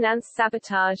finance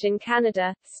sabotage in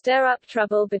Canada, stir up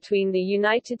trouble between the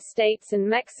United States and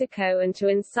Mexico and to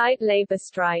incite labor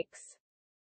strikes.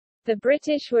 The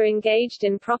British were engaged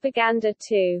in propaganda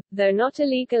too, though not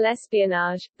illegal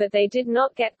espionage, but they did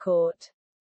not get caught.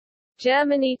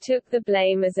 Germany took the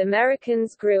blame as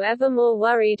Americans grew ever more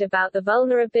worried about the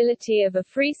vulnerability of a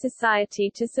free society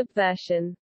to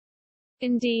subversion.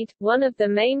 Indeed, one of the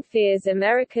main fears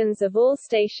Americans of all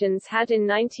stations had in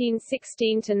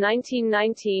 1916 to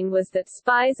 1919 was that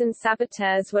spies and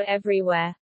saboteurs were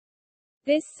everywhere.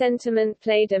 This sentiment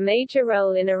played a major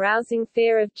role in arousing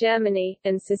fear of Germany,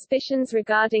 and suspicions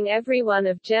regarding everyone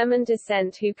of German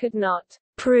descent who could not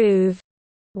prove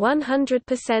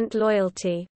 100%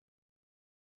 loyalty.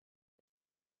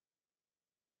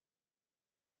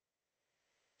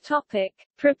 Topic: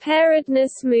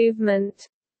 Preparedness movement.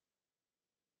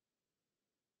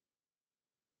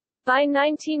 By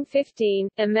 1915,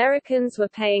 Americans were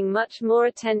paying much more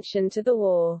attention to the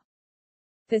war.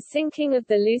 The sinking of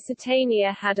the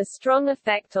Lusitania had a strong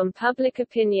effect on public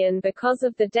opinion because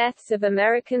of the deaths of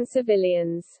American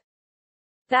civilians.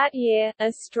 That year,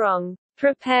 a strong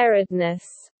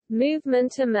preparedness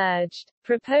movement emerged.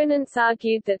 Proponents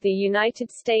argued that the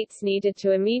United States needed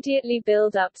to immediately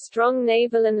build up strong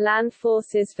naval and land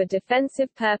forces for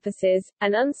defensive purposes.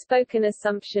 An unspoken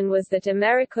assumption was that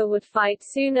America would fight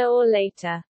sooner or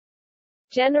later.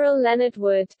 General Leonard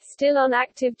Wood, still on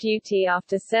active duty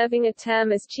after serving a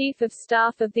term as Chief of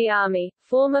Staff of the Army,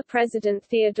 former President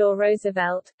Theodore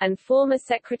Roosevelt, and former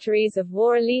Secretaries of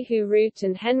War Elihu Root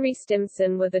and Henry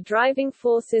Stimson were the driving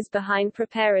forces behind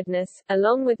preparedness,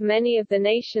 along with many of the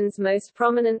nation's most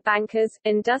prominent bankers,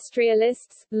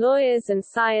 industrialists, lawyers and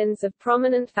scions of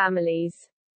prominent families.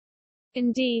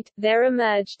 Indeed, there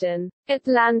emerged an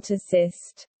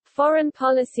Atlanticist foreign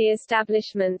policy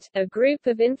establishment, a group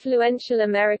of influential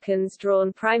Americans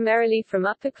drawn primarily from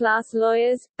upper-class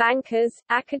lawyers, bankers,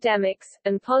 academics,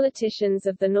 and politicians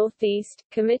of the Northeast,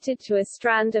 committed to a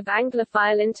strand of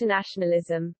Anglophile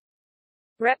internationalism.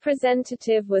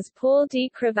 Representative was Paul D.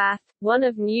 Cravath, one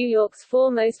of New York's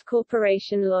foremost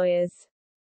corporation lawyers.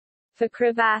 For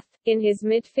Cravath, in his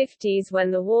mid-50s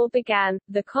when the war began,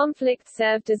 the conflict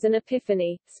served as an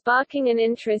epiphany, sparking an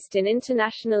interest in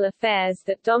international affairs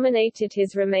that dominated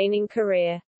his remaining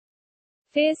career.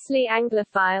 Fiercely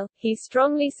Anglophile, he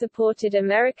strongly supported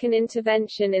American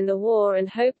intervention in the war and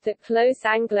hoped that close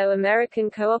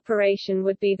Anglo-American cooperation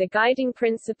would be the guiding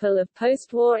principle of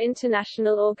post-war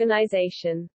international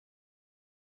organization.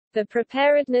 The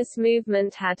preparedness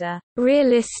movement had a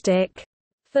realistic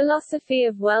philosophy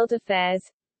of world affairs.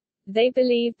 They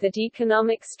believed that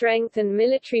economic strength and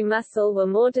military muscle were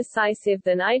more decisive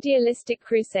than idealistic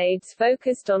crusades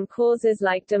focused on causes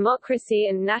like democracy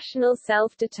and national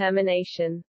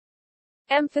self-determination.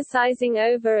 Emphasizing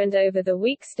over and over the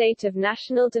weak state of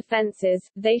national defenses,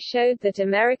 they showed that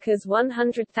America's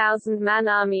 100,000-man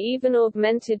army, even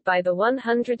augmented by the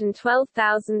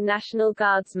 112,000 National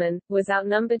Guardsmen, was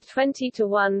outnumbered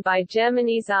 20-1 by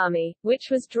Germany's army, which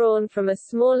was drawn from a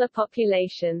smaller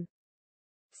population.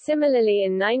 Similarly,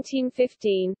 in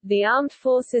 1915, the armed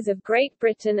forces of Great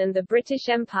Britain and the British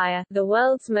Empire, the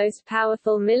world's most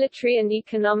powerful military and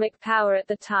economic power at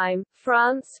the time,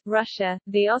 France, Russia,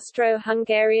 the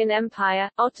Austro-Hungarian Empire,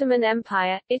 Ottoman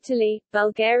Empire, Italy,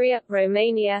 Bulgaria,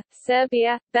 Romania,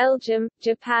 Serbia, Belgium,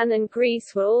 Japan and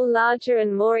Greece were all larger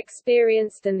and more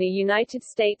experienced than the United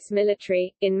States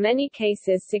military, in many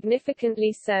cases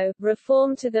significantly so.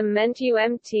 Reform to them meant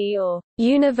UMT or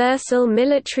universal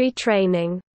military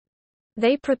training.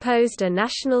 They proposed a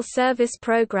national service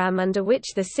program under which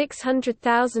the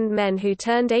 600,000 men who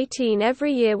turned 18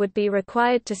 every year would be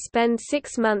required to spend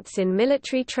 6 months in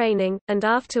military training, and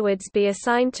afterwards be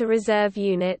assigned to reserve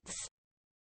units.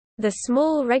 The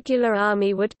small regular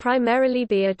army would primarily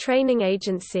be a training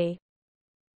agency.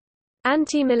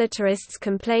 Anti-militarists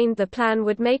complained the plan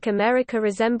would make America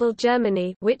resemble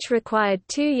Germany, which required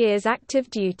 2 years active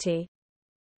duty.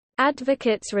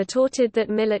 Advocates retorted that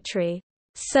military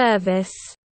service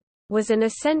was an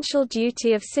essential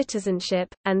duty of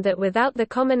citizenship, and that without the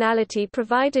commonality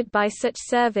provided by such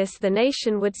service the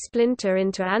nation would splinter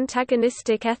into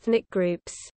antagonistic ethnic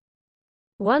groups.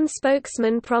 One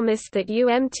spokesman promised that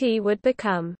UMT would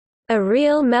become a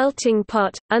real melting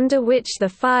pot, under which the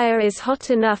fire is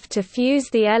hot enough to fuse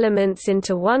the elements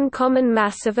into one common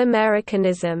mass of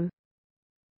Americanism.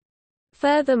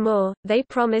 Furthermore, they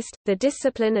promised, the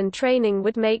discipline and training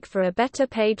would make for a better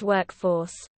paid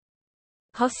workforce.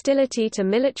 Hostility to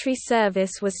military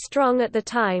service was strong at the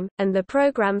time, and the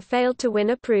program failed to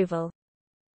win approval.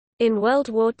 In World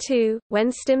War II,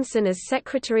 when Stimson as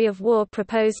Secretary of War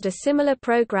proposed a similar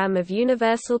program of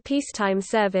universal peacetime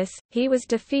service, he was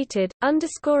defeated.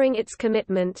 Underscoring its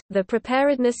commitment, the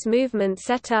preparedness movement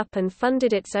set up and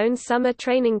funded its own summer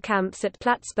training camps at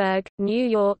Plattsburgh, New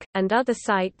York, and other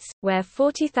sites, where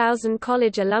 40,000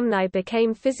 college alumni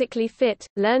became physically fit,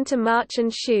 learned to march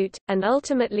and shoot, and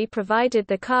ultimately provided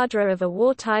the cadre of a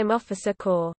wartime officer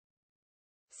corps.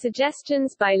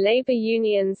 Suggestions by labor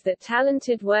unions that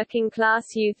talented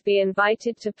working-class youth be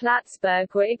invited to Plattsburgh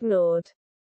were ignored.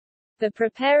 The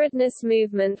preparedness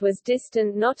movement was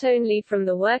distant not only from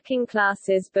the working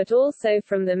classes but also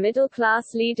from the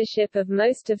middle-class leadership of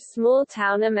most of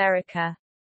small-town America.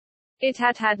 It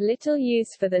had had little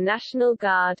use for the National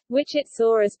Guard, which it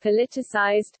saw as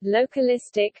politicized,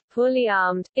 localistic, poorly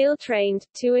armed, ill-trained,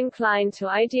 too inclined to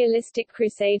idealistic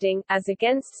crusading, as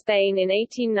against Spain in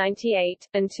 1898,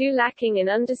 and too lacking in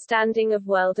understanding of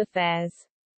world affairs.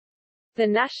 The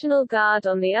National Guard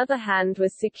on the other hand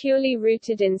was securely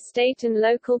rooted in state and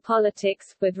local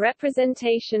politics, with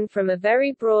representation from a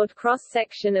very broad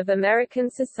cross-section of American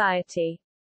society.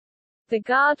 The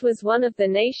Guard was one of the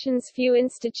nation's few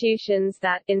institutions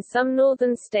that, in some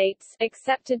northern states,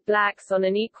 accepted blacks on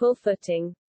an equal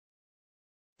footing.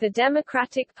 The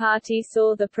Democratic Party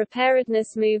saw the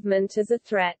preparedness movement as a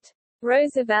threat.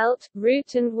 Roosevelt,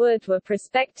 Root and Wood were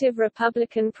prospective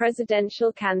Republican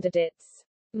presidential candidates.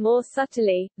 More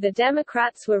subtly, the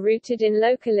Democrats were rooted in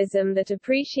localism that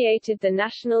appreciated the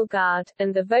National Guard,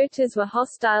 and the voters were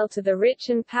hostile to the rich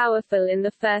and powerful in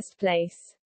the first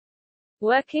place.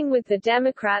 Working with the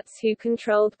Democrats who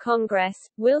controlled Congress,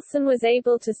 Wilson was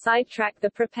able to sidetrack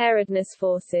the preparedness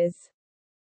forces.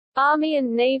 Army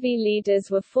and Navy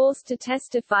leaders were forced to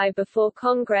testify before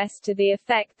Congress to the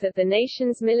effect that the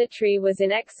nation's military was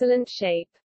in excellent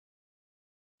shape.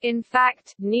 In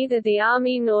fact, neither the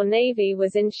Army nor Navy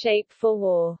was in shape for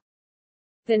war.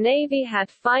 The Navy had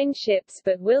fine ships,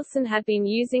 but Wilson had been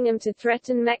using them to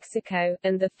threaten Mexico,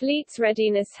 and the fleet's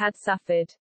readiness had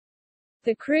suffered.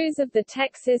 The crews of the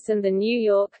Texas and the New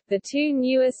York, the two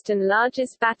newest and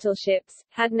largest battleships,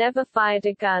 had never fired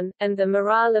a gun, and the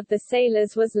morale of the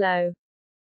sailors was low.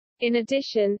 In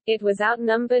addition, it was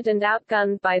outnumbered and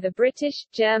outgunned by the British,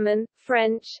 German,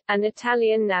 French, and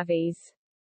Italian navies.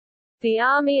 The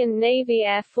Army and Navy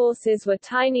air forces were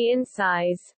tiny in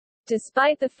size.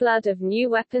 Despite the flood of new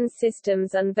weapons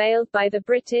systems unveiled by the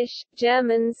British,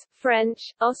 Germans,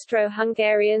 French,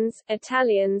 Austro-Hungarians,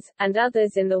 Italians, and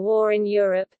others in the war in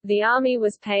Europe, the Army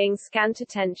was paying scant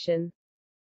attention.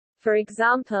 For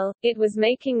example, it was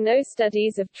making no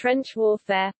studies of trench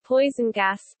warfare, poison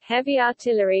gas, heavy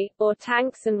artillery, or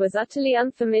tanks, and was utterly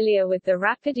unfamiliar with the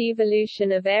rapid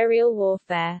evolution of aerial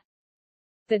warfare.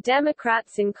 The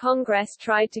Democrats in Congress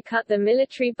tried to cut the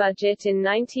military budget in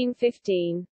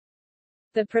 1915.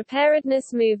 The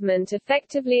Preparedness movement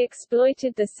effectively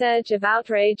exploited the surge of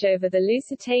outrage over the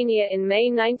Lusitania in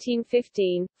May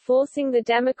 1915, forcing the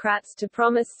Democrats to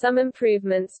promise some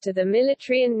improvements to the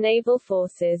military and naval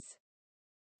forces.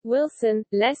 Wilson,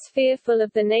 less fearful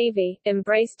of the Navy,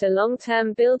 embraced a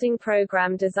long-term building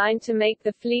program designed to make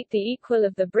the fleet the equal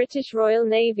of the British Royal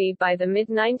Navy by the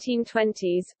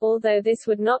mid-1920s, although this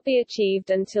would not be achieved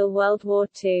until World War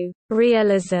II.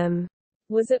 Realism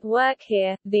was at work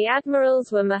here. The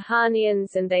admirals were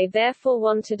Mahanians and they therefore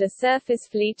wanted a surface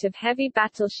fleet of heavy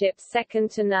battleships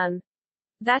second to none.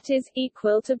 That is,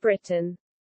 equal to Britain.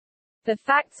 The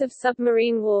facts of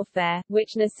submarine warfare,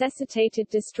 which necessitated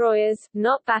destroyers,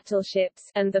 not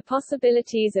battleships, and the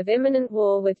possibilities of imminent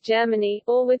war with Germany,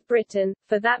 or with Britain,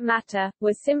 for that matter,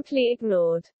 were simply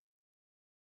ignored.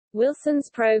 Wilson's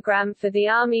program for the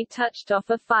Army touched off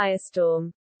a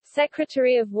firestorm.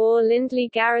 Secretary of War Lindley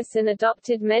Garrison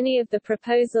adopted many of the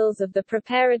proposals of the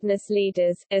Preparedness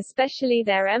leaders, especially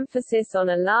their emphasis on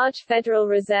a large Federal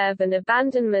Reserve and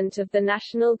abandonment of the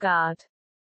National Guard.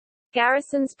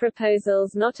 Garrison's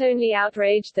proposals not only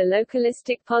outraged the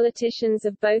localistic politicians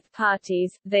of both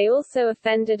parties, they also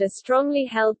offended a strongly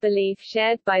held belief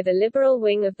shared by the liberal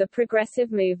wing of the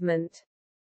progressive movement.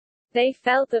 They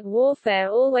felt that warfare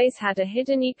always had a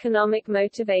hidden economic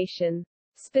motivation.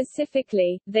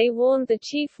 Specifically, they warned the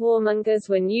chief warmongers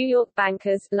were New York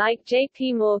bankers, like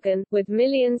J.P. Morgan, with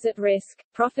millions at risk,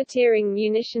 profiteering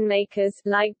munition makers,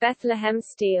 like Bethlehem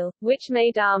Steel, which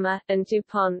made armor, and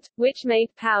DuPont, which made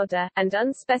powder, and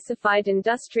unspecified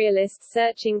industrialists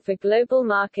searching for global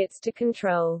markets to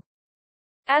control.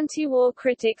 Anti-war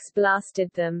critics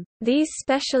blasted them. These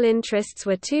special interests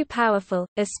were too powerful,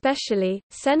 especially,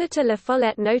 Senator La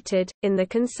Follette noted, in the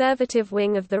conservative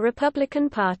wing of the Republican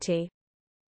Party.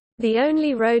 The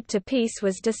only road to peace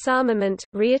was disarmament,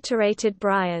 reiterated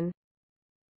Bryan.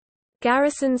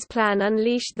 Garrison's plan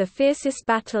unleashed the fiercest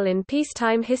battle in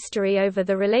peacetime history over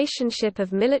the relationship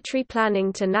of military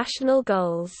planning to national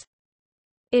goals.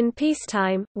 In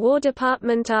peacetime, War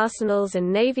Department arsenals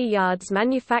and Navy yards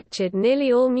manufactured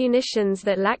nearly all munitions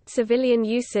that lacked civilian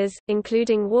uses,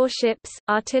 including warships,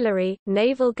 artillery,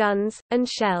 naval guns, and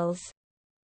shells.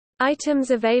 Items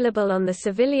available on the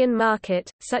civilian market,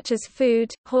 such as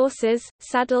food, horses,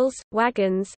 saddles,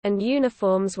 wagons, and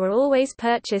uniforms were always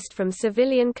purchased from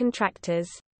civilian contractors.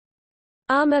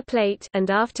 Armor plate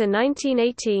and after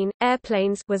 1918,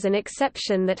 airplanes was an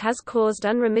exception that has caused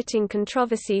unremitting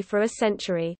controversy for a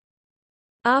century.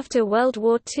 After World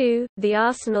War II, the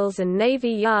arsenals and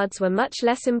Navy yards were much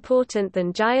less important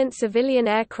than giant civilian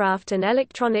aircraft and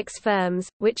electronics firms,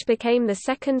 which became the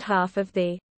second half of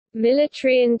the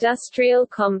military-industrial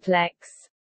complex.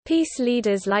 Peace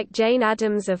leaders like Jane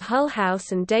Addams of Hull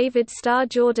House and David Starr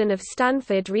Jordan of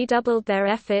Stanford redoubled their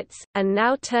efforts, and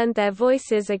now turned their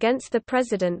voices against the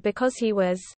president because he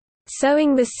was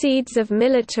sowing the seeds of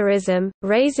militarism,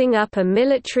 raising up a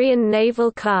military and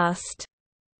naval caste.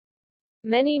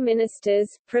 Many ministers,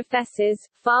 professors,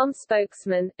 farm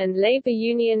spokesmen, and labor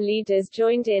union leaders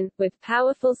joined in, with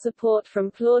powerful support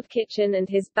from Claude Kitchen and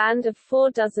his band of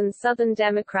 4 Southern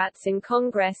Democrats in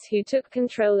Congress who took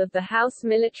control of the House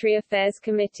Military Affairs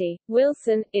Committee.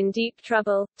 Wilson, in deep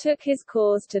trouble, took his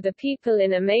cause to the people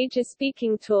in a major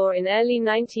speaking tour in early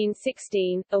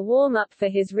 1916, a warm-up for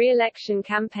his re-election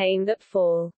campaign that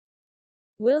fall.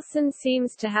 Wilson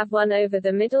seems to have won over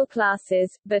the middle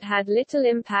classes, but had little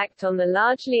impact on the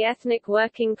largely ethnic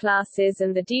working classes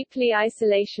and the deeply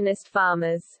isolationist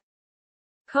farmers.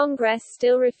 Congress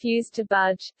still refused to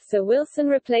budge, so Wilson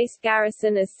replaced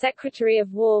Garrison as Secretary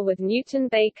of War with Newton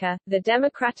Baker, the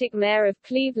Democratic mayor of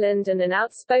Cleveland and an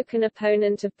outspoken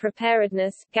opponent of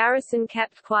preparedness. Garrison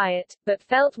kept quiet, but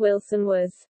felt Wilson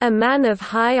was a man of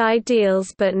high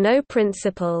ideals but no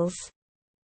principles.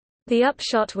 The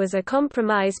upshot was a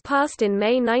compromise passed in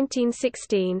May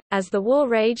 1916, as the war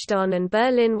raged on and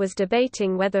Berlin was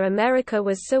debating whether America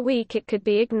was so weak it could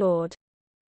be ignored.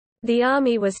 The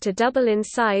army was to double in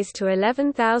size to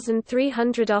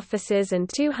 11,300 officers and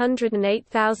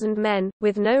 208,000 men,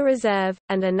 with no reserve,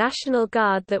 and a National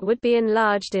Guard that would be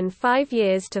enlarged in 5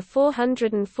 years to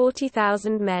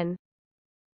 440,000 men.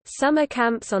 Summer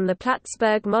camps on the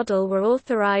Plattsburgh model were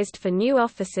authorized for new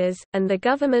officers, and the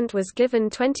government was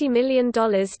given $20 million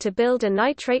to build a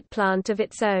nitrate plant of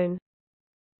its own.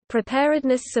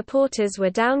 Preparedness supporters were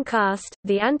downcast,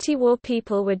 the anti-war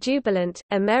people were jubilant,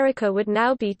 America would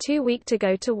now be too weak to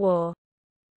go to war.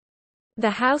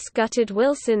 The House gutted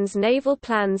Wilson's naval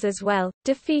plans as well,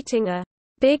 defeating a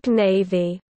 «big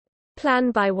Navy»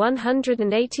 plan by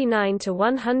 189 to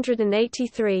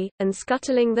 183, and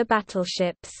scuttling the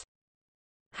battleships.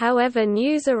 However,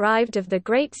 news arrived of the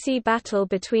Great Sea Battle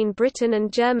between Britain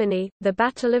and Germany, the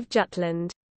Battle of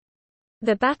Jutland.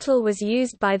 The battle was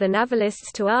used by the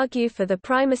Navalists to argue for the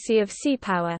primacy of sea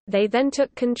power. They then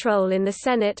took control in the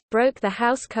Senate, broke the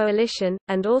House coalition,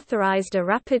 and authorized a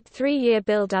rapid 3-year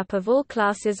buildup of all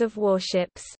classes of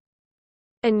warships.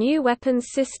 A new weapons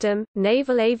system,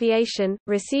 naval aviation,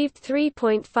 received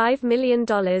 $3.5 million,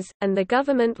 and the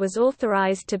government was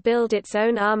authorized to build its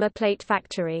own armor plate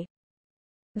factory.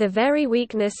 The very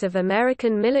weakness of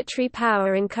American military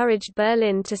power encouraged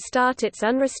Berlin to start its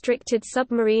unrestricted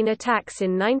submarine attacks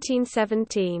in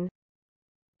 1917.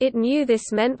 It knew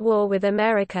this meant war with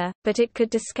America, but it could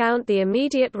discount the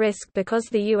immediate risk because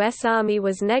the U.S. Army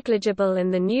was negligible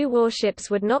and the new warships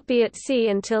would not be at sea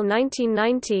until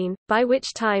 1919, by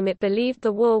which time it believed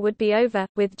the war would be over,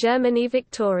 with Germany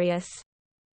victorious.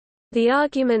 The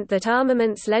argument that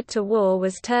armaments led to war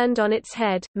was turned on its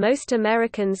head. Most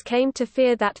Americans came to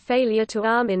fear that failure to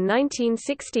arm in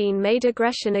 1916 made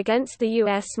aggression against the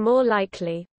U.S. more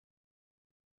likely.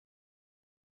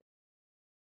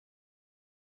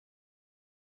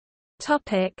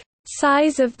 Topic: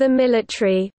 Size of the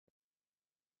military.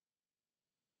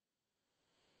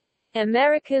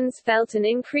 Americans felt an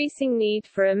increasing need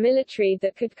for a military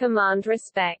that could command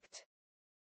respect.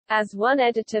 As one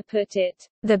editor put it,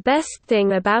 "The best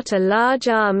thing about a large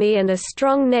army and a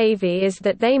strong navy is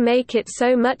that they make it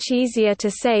so much easier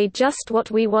to say just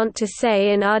what we want to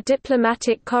say in our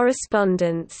diplomatic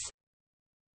correspondence."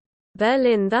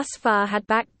 Berlin thus far had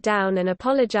backed down and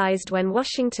apologized when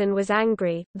Washington was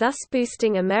angry, thus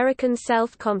boosting American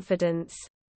self-confidence.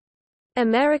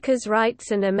 America's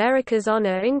rights and America's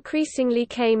honor increasingly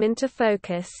came into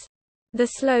focus. The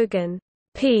slogan,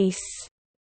 "Peace,"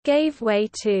 gave way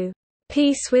to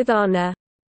 "Peace with honor."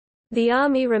 The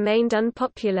army remained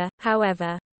unpopular,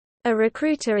 however. A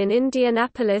recruiter in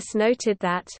Indianapolis noted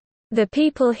that, "The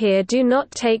people here do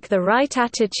not take the right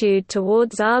attitude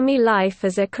towards army life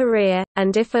as a career,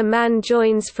 and if a man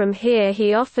joins from here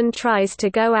he often tries to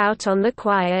go out on the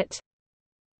quiet."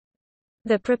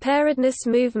 The preparedness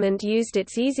movement used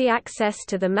its easy access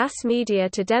to the mass media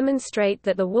to demonstrate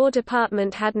that the War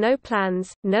Department had no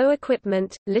plans, no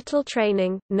equipment, little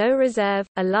training, no reserve,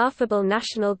 a laughable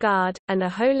National Guard, and a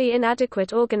wholly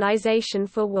inadequate organization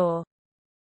for war.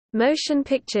 Motion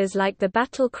pictures like The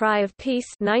Battle Cry of Peace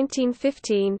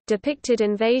 1915 depicted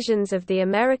invasions of the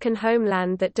American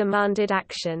homeland that demanded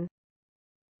action.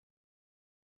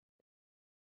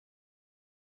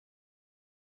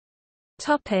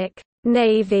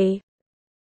 Navy.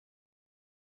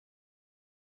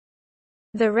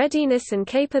 The readiness and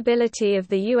capability of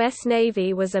the U.S.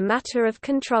 Navy was a matter of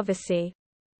controversy.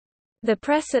 The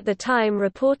press at the time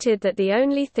reported that the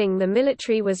only thing the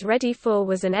military was ready for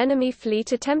was an enemy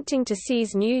fleet attempting to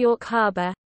seize New York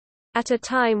Harbor—at a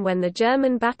time when the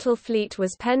German battle fleet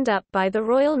was penned up by the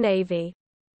Royal Navy.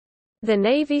 The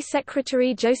Navy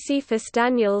Secretary Josephus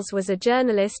Daniels was a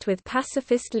journalist with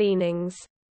pacifist leanings.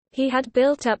 He had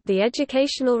built up the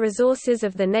educational resources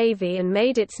of the Navy and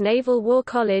made its Naval War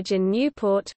College in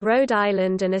Newport, Rhode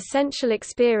Island an essential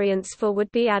experience for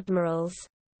would-be admirals.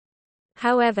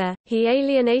 However, he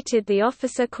alienated the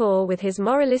officer corps with his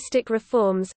moralistic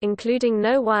reforms, including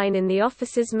no wine in the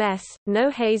officers' mess,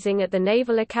 no hazing at the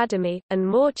Naval Academy, and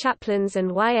more chaplains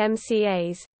and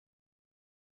YMCAs.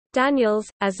 Daniels,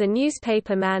 as a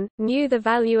newspaperman, knew the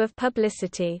value of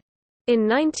publicity. In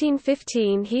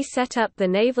 1915 he set up the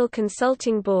Naval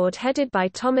Consulting Board headed by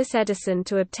Thomas Edison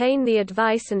to obtain the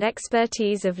advice and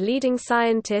expertise of leading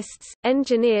scientists,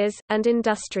 engineers, and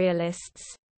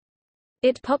industrialists.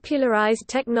 It popularized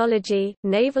technology,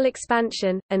 naval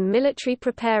expansion, and military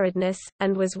preparedness,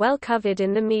 and was well covered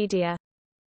in the media.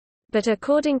 But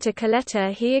according to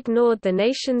Coletta, he ignored the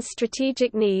nation's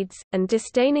strategic needs, and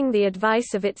disdaining the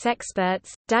advice of its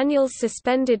experts, Daniels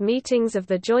suspended meetings of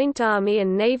the Joint Army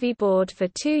and Navy Board for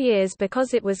 2 years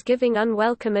because it was giving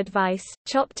unwelcome advice,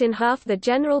 chopped in half the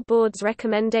General Board's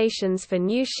recommendations for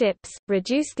new ships,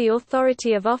 reduced the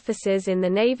authority of officers in the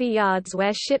Navy yards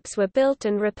where ships were built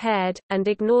and repaired, and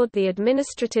ignored the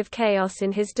administrative chaos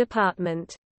in his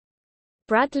department.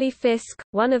 Bradley Fisk,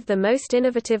 one of the most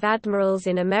innovative admirals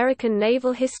in American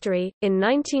naval history, in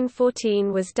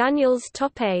 1914 was Daniels'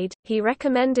 top aide. He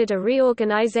recommended a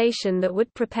reorganization that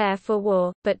would prepare for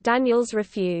war, but Daniels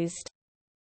refused.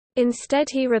 Instead,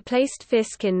 he replaced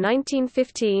Fisk in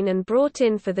 1915 and brought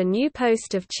in for the new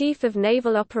post of Chief of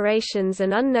Naval Operations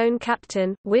an unknown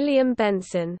captain, William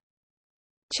Benson.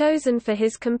 Chosen for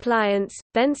his compliance,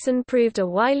 Benson proved a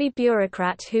wily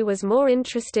bureaucrat who was more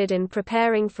interested in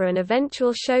preparing for an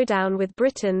eventual showdown with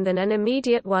Britain than an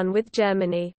immediate one with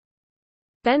Germany.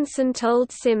 Benson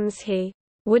told Sims he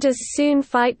would as soon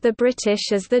fight the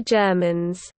British as the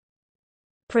Germans.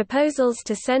 Proposals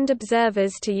to send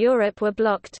observers to Europe were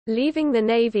blocked, leaving the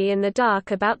Navy in the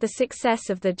dark about the success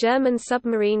of the German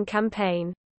submarine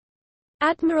campaign.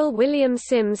 Admiral William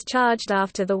Sims charged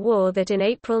after the war that in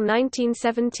April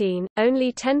 1917,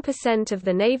 only 10% of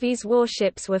the Navy's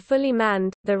warships were fully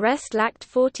manned, the rest lacked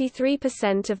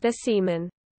 43% of their seamen.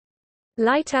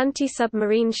 Light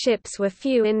anti-submarine ships were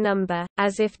few in number,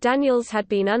 as if Daniels had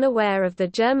been unaware of the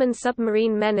German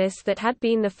submarine menace that had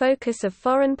been the focus of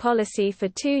foreign policy for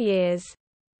 2 years.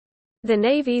 The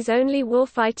Navy's only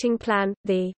warfighting plan,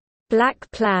 the Black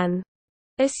Plan,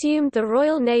 assumed the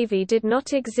Royal Navy did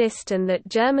not exist and that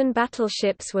German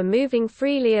battleships were moving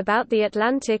freely about the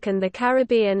Atlantic and the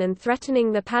Caribbean and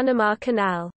threatening the Panama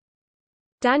Canal.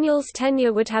 Daniels'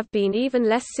 tenure would have been even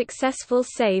less successful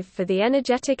save for the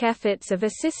energetic efforts of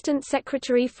Assistant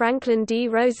Secretary Franklin D.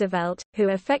 Roosevelt, who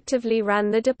effectively ran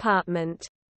the department.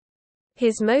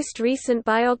 His most recent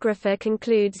biographer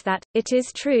concludes that, it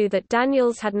is true that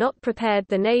Daniels had not prepared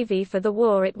the Navy for the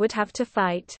war it would have to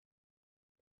fight.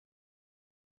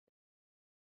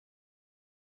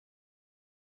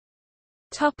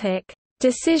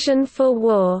 Decision for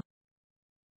war.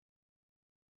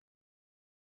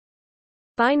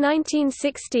 By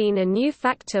 1916 a new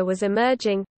factor was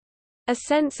emerging, a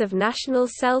sense of national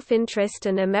self-interest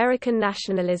and American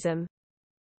nationalism.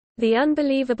 The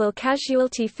unbelievable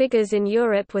casualty figures in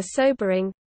Europe were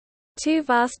sobering. 2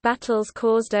 vast battles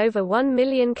caused over 1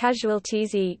 million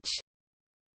casualties each.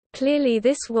 Clearly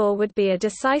this war would be a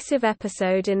decisive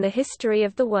episode in the history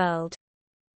of the world.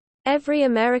 Every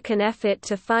American effort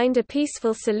to find a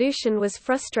peaceful solution was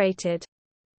frustrated.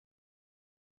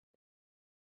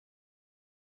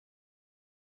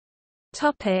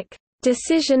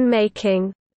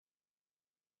 Decision-making.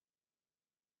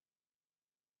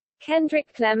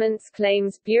 Kendrick Clements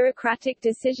claims bureaucratic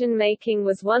decision-making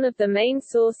was one of the main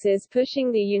sources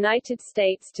pushing the United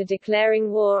States to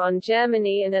declaring war on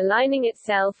Germany and aligning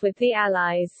itself with the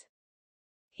Allies.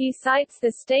 He cites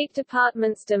the State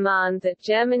Department's demand that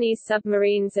Germany's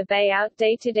submarines obey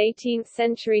outdated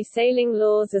 18th-century sailing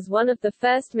laws as one of the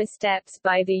first missteps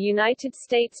by the United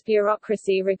States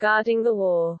bureaucracy regarding the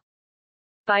war.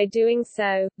 By doing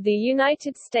so, the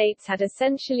United States had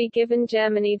essentially given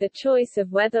Germany the choice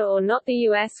of whether or not the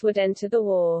U.S. would enter the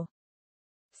war.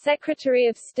 Secretary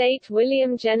of State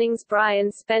William Jennings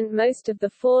Bryan spent most of the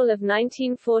fall of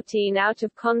 1914 out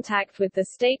of contact with the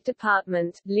State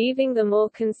Department, leaving the more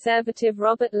conservative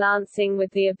Robert Lansing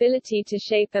with the ability to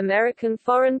shape American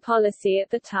foreign policy at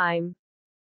the time.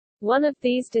 One of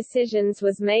these decisions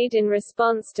was made in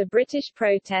response to British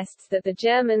protests that the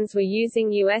Germans were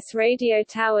using U.S. radio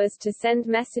towers to send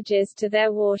messages to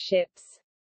their warships.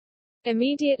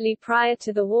 Immediately prior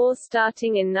to the war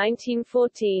starting in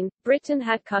 1914, Britain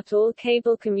had cut all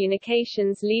cable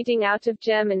communications leading out of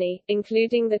Germany,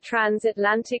 including the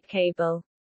transatlantic cable.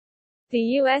 The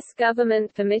U.S.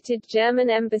 government permitted German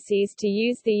embassies to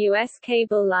use the U.S.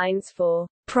 cable lines for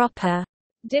proper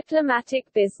diplomatic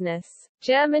business.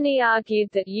 Germany argued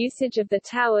that usage of the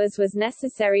towers was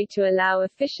necessary to allow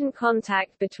efficient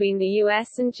contact between the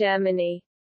U.S. and Germany.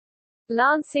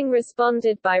 Lansing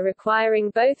responded by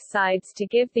requiring both sides to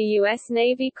give the U.S.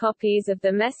 Navy copies of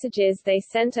the messages they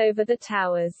sent over the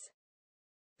towers.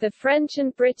 The French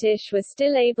and British were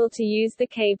still able to use the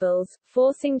cables,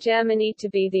 forcing Germany to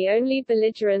be the only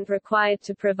belligerent required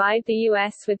to provide the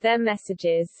U.S. with their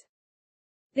messages.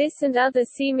 This and other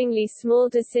seemingly small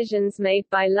decisions made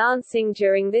by Lansing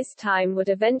during this time would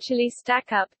eventually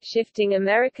stack up, shifting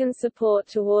American support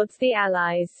towards the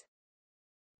Allies.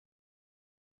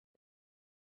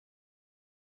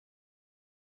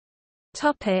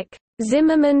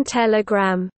 Zimmermann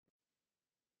telegram.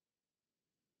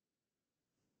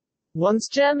 Once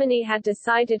Germany had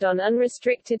decided on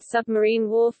unrestricted submarine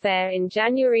warfare in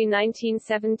January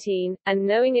 1917, and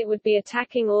knowing it would be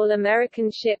attacking all American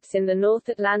ships in the North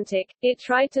Atlantic, it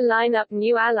tried to line up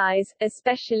new allies,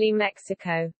 especially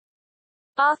Mexico.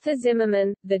 Arthur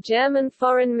Zimmermann, the German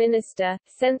foreign minister,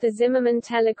 sent the Zimmermann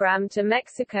telegram to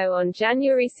Mexico on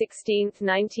January 16,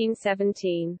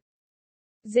 1917.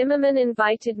 Zimmermann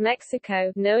invited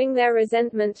Mexico, knowing their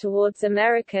resentment towards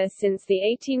America since the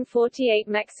 1848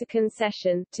 Mexican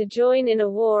cession, to join in a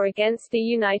war against the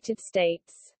United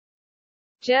States.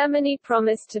 Germany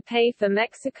promised to pay for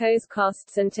Mexico's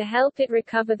costs and to help it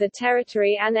recover the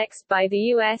territory annexed by the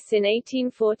U.S. in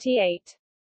 1848.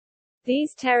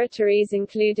 These territories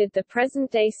included the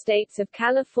present-day states of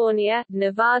California,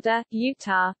 Nevada,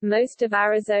 Utah, most of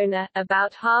Arizona,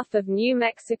 about half of New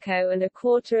Mexico and a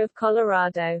quarter of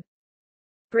Colorado.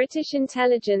 British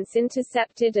intelligence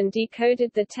intercepted and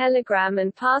decoded the telegram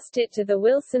and passed it to the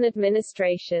Wilson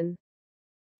administration.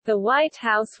 The White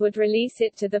House would release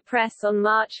it to the press on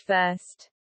March 1.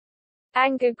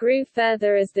 Anger grew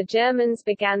further as the Germans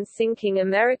began sinking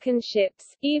American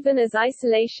ships, even as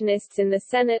isolationists in the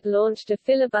Senate launched a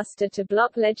filibuster to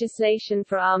block legislation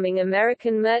for arming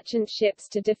American merchant ships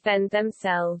to defend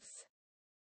themselves.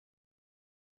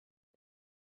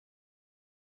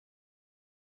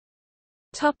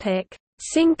 Topic: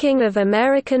 Sinking of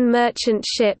American merchant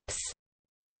ships.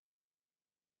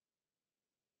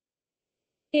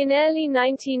 In early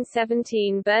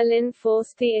 1917, Berlin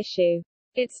forced the issue.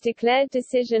 Its declared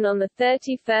decision on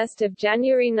 31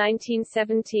 January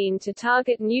 1917 to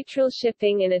target neutral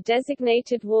shipping in a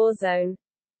designated war zone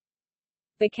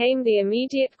became the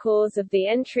immediate cause of the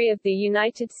entry of the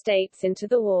United States into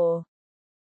the war.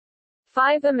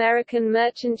 5 American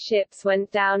merchant ships went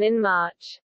down in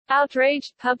March.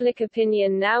 Outraged public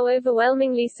opinion now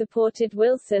overwhelmingly supported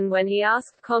Wilson when he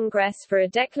asked Congress for a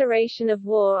declaration of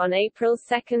war on April 2,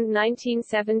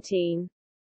 1917.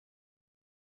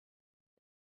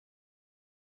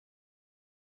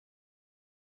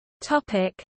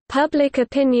 Topic: Public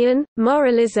opinion,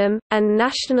 moralism, and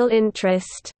national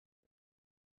interest.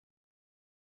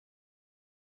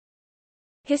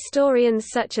 Historians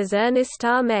such as Ernest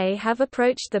R. May have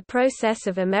approached the process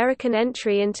of American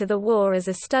entry into the war as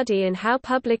a study in how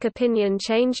public opinion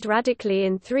changed radically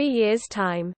in 3 years'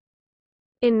 time.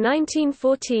 In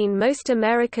 1914, most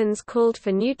Americans called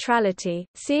for neutrality,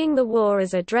 seeing the war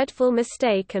as a dreadful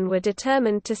mistake, and were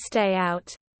determined to stay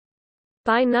out.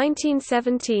 By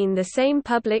 1917, the same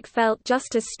public felt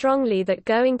just as strongly that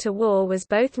going to war was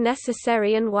both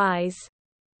necessary and wise.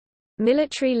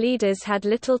 Military leaders had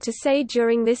little to say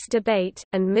during this debate,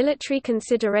 and military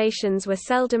considerations were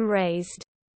seldom raised.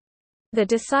 The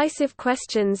decisive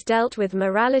questions dealt with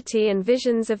morality and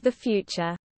visions of the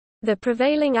future. The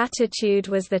prevailing attitude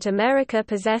was that America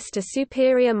possessed a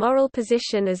superior moral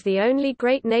position as the only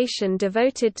great nation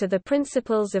devoted to the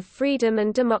principles of freedom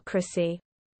and democracy.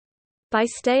 By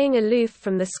staying aloof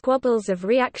from the squabbles of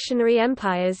reactionary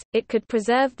empires, it could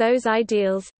preserve those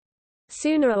ideals.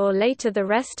 Sooner or later the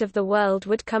rest of the world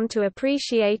would come to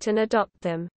appreciate and adopt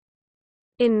them.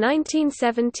 In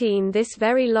 1917, this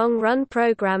very long-run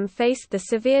program faced the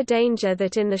severe danger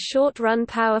that in the short run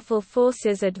powerful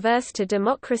forces adverse to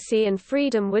democracy and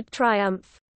freedom would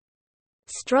triumph.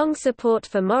 Strong support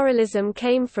for moralism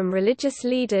came from religious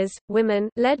leaders, women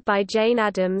led by Jane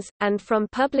Addams, and from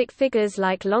public figures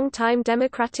like longtime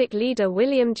Democratic leader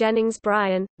William Jennings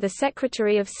Bryan, the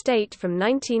Secretary of State from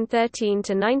 1913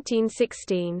 to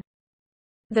 1916.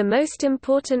 The most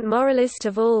important moralist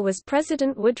of all was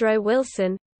President Woodrow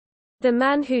Wilson, the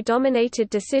man who dominated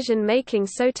decision-making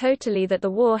so totally that the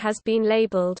war has been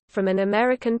labeled, from an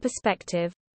American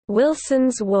perspective,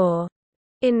 Wilson's War.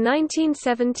 In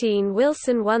 1917,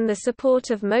 Wilson won the support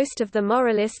of most of the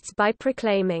moralists by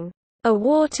proclaiming, "A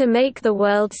war to make the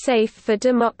world safe for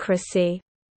democracy."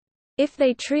 If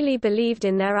they truly believed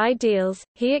in their ideals,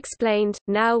 he explained,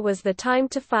 now was the time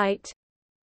to fight.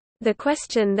 The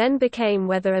question then became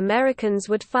whether Americans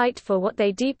would fight for what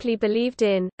they deeply believed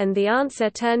in, and the answer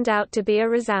turned out to be a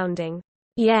resounding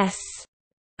yes.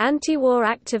 Anti-war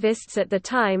activists at the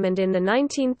time and in the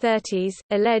 1930s,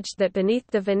 alleged that beneath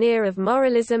the veneer of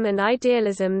moralism and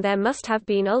idealism there must have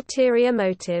been ulterior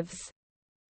motives.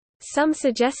 Some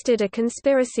suggested a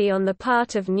conspiracy on the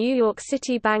part of New York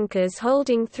City bankers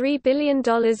holding $3 billion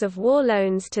of war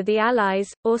loans to the Allies,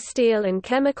 or steel and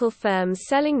chemical firms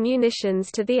selling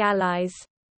munitions to the Allies.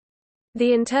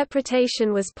 The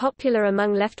interpretation was popular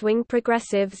among left-wing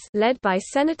progressives led by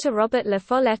Senator Robert La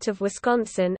Follette of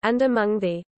Wisconsin and among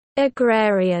the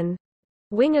agrarian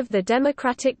wing of the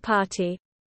Democratic Party,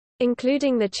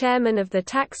 including the chairman of the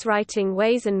Tax Writing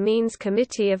Ways and Means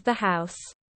Committee of the House.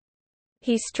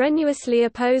 He strenuously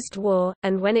opposed war,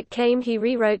 and when it came he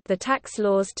rewrote the tax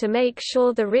laws to make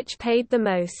sure the rich paid the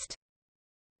most.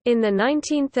 In the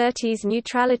 1930s,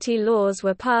 neutrality laws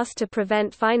were passed to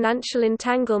prevent financial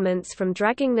entanglements from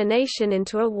dragging the nation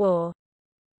into a war.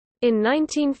 In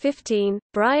 1915,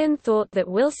 Bryan thought that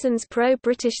Wilson's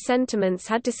pro-British sentiments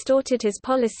had distorted his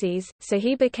policies, so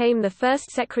he became the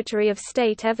first Secretary of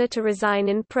State ever to resign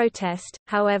in protest.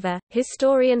 However,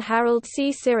 historian Harold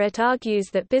C. Sirott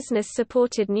argues that business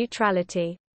supported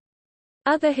neutrality.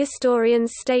 Other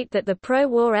historians state that the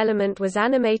pro-war element was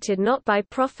animated not by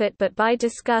profit but by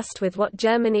disgust with what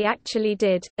Germany actually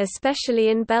did, especially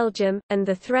in Belgium, and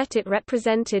the threat it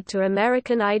represented to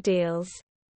American ideals.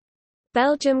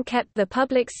 Belgium kept the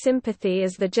public's sympathy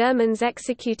as the Germans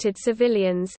executed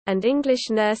civilians, and English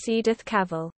nurse Edith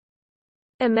Cavell.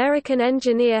 American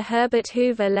engineer Herbert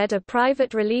Hoover led a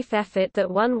private relief effort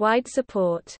that won wide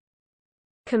support.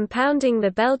 Compounding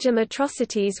the Belgium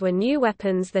atrocities were new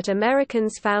weapons that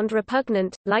Americans found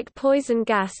repugnant, like poison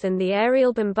gas and the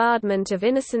aerial bombardment of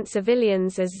innocent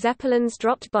civilians as Zeppelins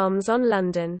dropped bombs on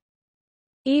London.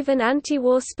 Even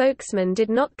anti-war spokesmen did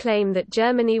not claim that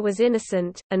Germany was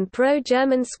innocent, and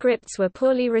pro-German scripts were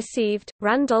poorly received.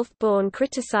 Randolph Bourne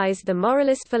criticized the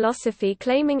moralist philosophy,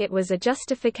 claiming it was a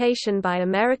justification by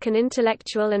American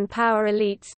intellectual and power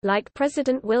elites, like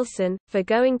President Wilson, for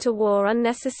going to war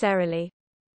unnecessarily.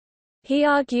 He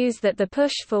argues that the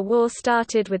push for war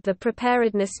started with the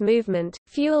preparedness movement,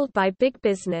 fueled by big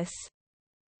business.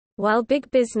 While big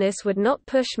business would not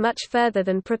push much further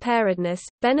than preparedness,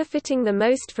 benefiting the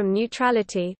most from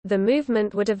neutrality, the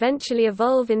movement would eventually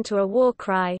evolve into a war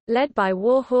cry, led by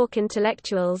war hawk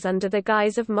intellectuals under the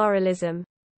guise of moralism.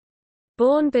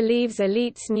 Bourne believes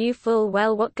elites knew full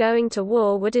well what going to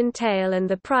war would entail and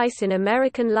the price in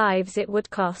American lives it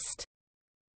would cost.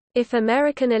 If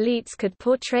American elites could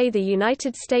portray the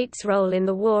United States' role in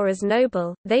the war as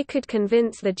noble, they could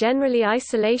convince the generally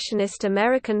isolationist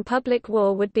American public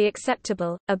war would be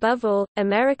acceptable. Above all,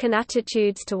 American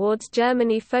attitudes towards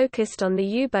Germany focused on the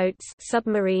U-boats,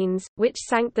 submarines, which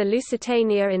sank the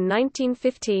Lusitania in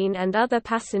 1915, and other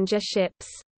passenger ships,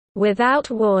 without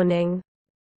warning,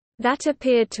 that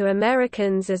appeared to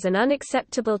Americans as an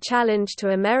unacceptable challenge to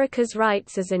America's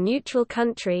rights as a neutral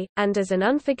country, and as an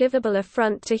unforgivable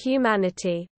affront to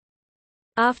humanity.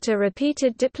 After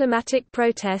repeated diplomatic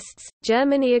protests,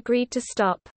 Germany agreed to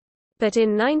stop. But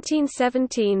in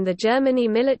 1917 the Germany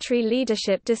military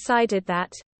leadership decided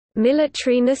that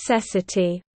military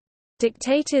necessity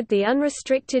dictated the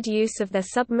unrestricted use of their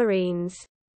submarines.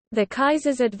 The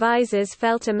Kaiser's advisors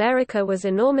felt America was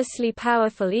enormously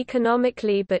powerful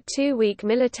economically but too weak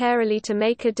militarily to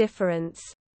make a difference.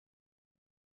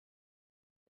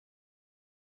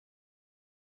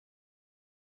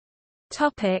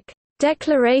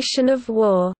 Declaration of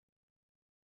war.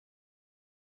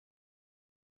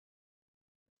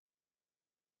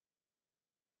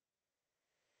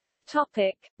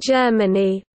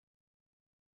 Germany.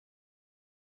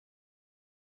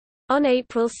 On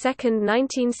April 2,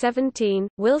 1917,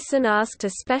 Wilson asked a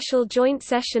special joint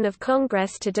session of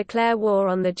Congress to declare war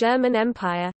on the German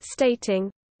Empire,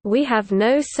 stating, "We have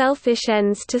no selfish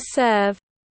ends to serve."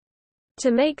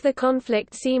 To make the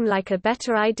conflict seem like a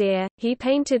better idea, he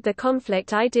painted the conflict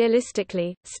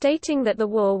idealistically, stating that the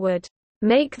war would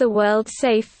make the world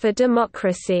safe for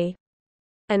democracy,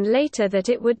 and later that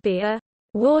it would be a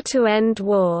war to end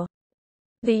war.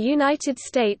 The United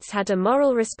States had a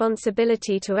moral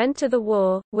responsibility to enter the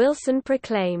war, Wilson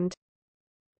proclaimed.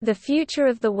 The future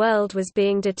of the world was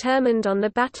being determined on the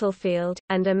battlefield,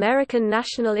 and American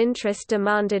national interest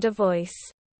demanded a voice.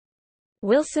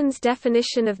 Wilson's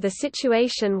definition of the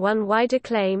situation won wide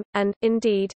acclaim, and,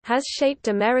 indeed, has shaped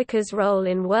America's role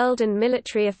in world and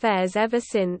military affairs ever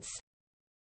since.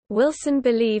 Wilson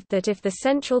believed that if the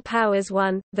Central Powers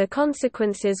won, the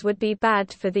consequences would be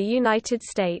bad for the United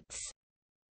States.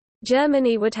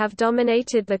 Germany would have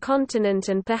dominated the continent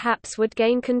and perhaps would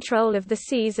gain control of the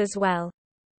seas as well.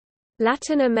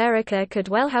 Latin America could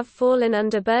well have fallen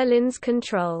under Berlin's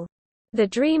control. The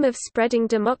dream of spreading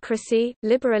democracy,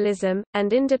 liberalism,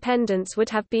 and independence would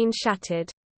have been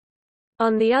shattered.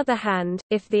 On the other hand,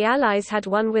 if the Allies had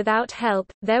won without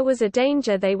help, there was a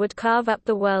danger they would carve up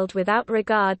the world without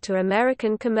regard to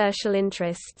American commercial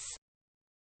interests.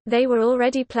 They were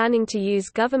already planning to use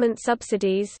government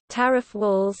subsidies, tariff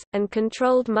walls, and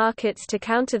controlled markets to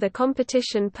counter the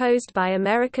competition posed by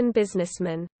American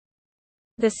businessmen.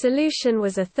 The solution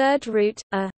was a third route,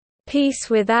 a peace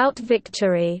without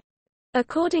victory.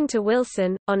 According to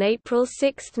Wilson, on April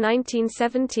 6,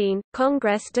 1917,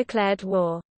 Congress declared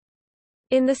war.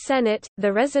 In the Senate,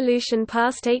 the resolution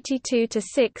passed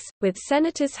 82-6, with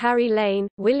Senators Harry Lane,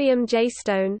 William J.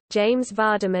 Stone, James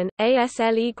Vardaman,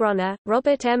 Asle Groner,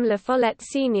 Robert M. La Follette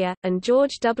Sr., and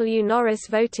George W. Norris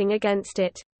voting against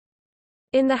it.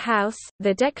 In the House,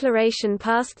 the declaration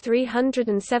passed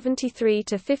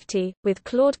 373-50, with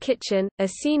Claude Kitchin, a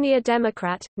senior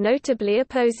Democrat, notably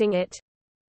opposing it.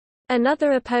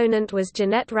 Another opponent was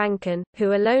Jeanette Rankin,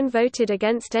 who alone voted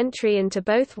against entry into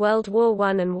both World War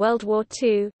I and World War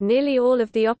II. Nearly all of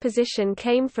the opposition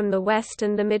came from the West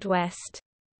and the Midwest.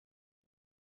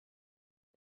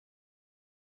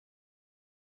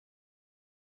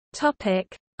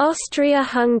 Topic: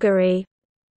 Austria-Hungary.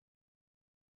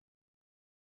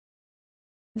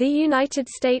 The United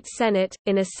States Senate,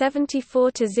 in a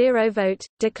 74-0 vote,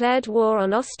 declared war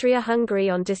on Austria-Hungary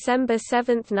on December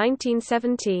 7,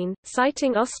 1917,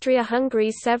 citing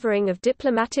Austria-Hungary's severing of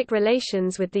diplomatic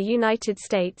relations with the United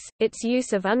States, its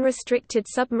use of unrestricted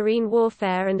submarine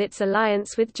warfare and its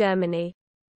alliance with Germany.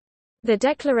 The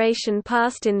declaration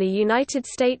passed in the United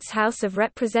States House of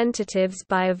Representatives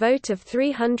by a vote of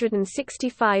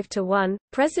 365-1.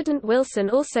 President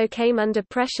Wilson also came under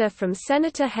pressure from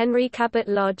Senator Henry Cabot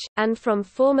Lodge, and from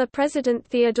former President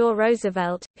Theodore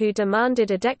Roosevelt, who demanded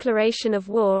a declaration of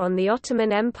war on the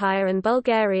Ottoman Empire and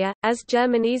Bulgaria, as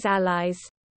Germany's allies.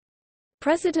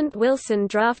 President Wilson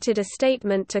drafted a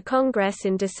statement to Congress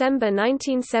in December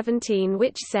 1917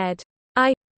 which said,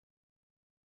 "I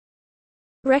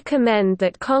recommend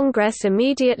that Congress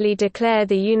immediately declare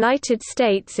the United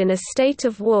States in a state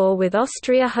of war with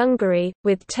Austria-Hungary,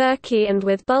 with Turkey and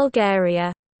with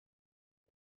Bulgaria."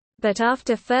 But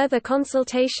after further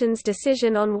consultations,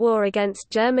 decision on war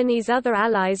against Germany's other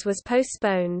allies was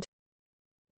postponed.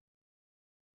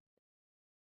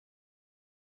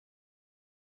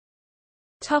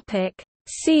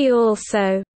 See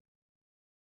also: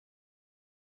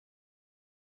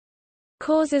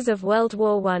 Causes of World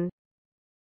War I,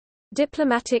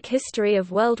 Diplomatic history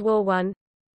of World War I,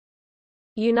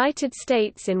 United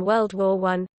States in World War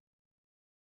I,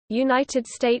 United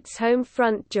States home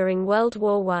front during World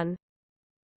War I.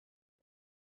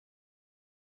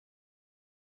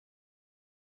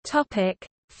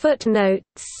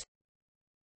 Footnotes.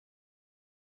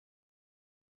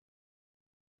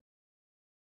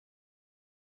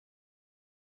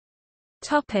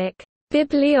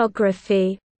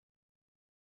 Bibliography.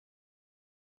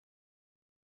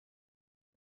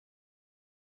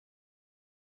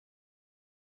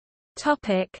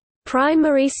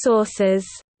 Primary sources.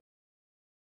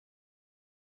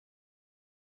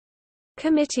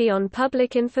 Committee on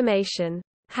Public Information.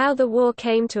 How the War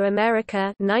Came to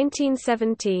America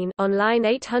 1917, online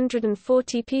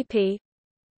 840 pp.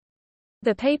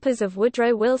 The Papers of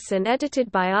Woodrow Wilson,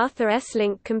 edited by Arthur S.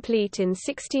 Link, complete in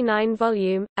 69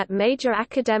 volume, at major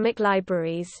academic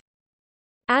libraries.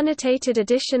 Annotated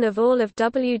edition of all of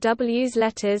W.W.'s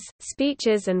letters,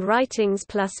 speeches and writings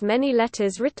plus many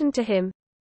letters written to him.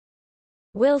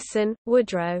 Wilson,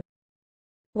 Woodrow.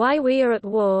 Why We Are at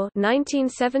War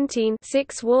 1917,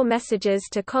 6 War Messages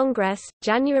to Congress,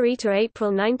 January to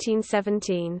April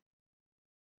 1917.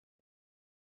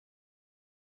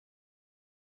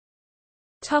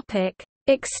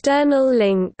 External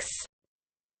links.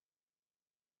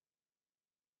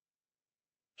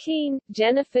 Keene,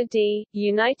 Jennifer D.,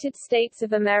 United States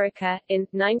of America, in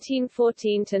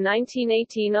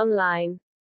 1914–1918 online.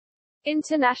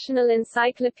 International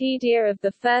Encyclopedia of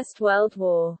the First World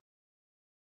War.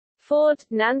 Ford,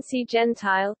 Nancy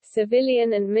Gentile,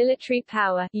 Civilian and Military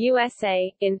Power,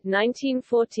 USA, in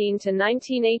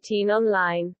 1914–1918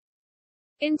 online.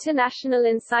 International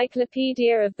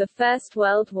Encyclopedia of the First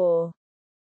World War.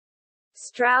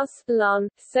 Strauss, Lon,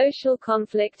 Social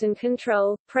Conflict and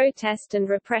Control, Protest and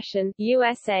Repression,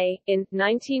 USA, in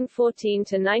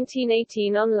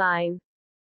 1914–1918 online.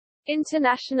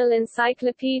 International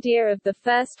Encyclopedia of the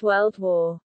First World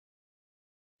War.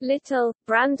 Little,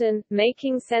 Brandon,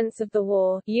 Making Sense of the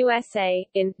War, USA,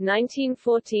 in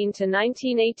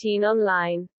 1914–1918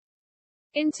 online.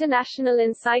 International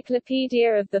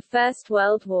Encyclopedia of the First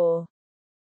World War.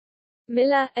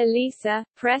 Miller, Elisa,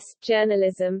 Press,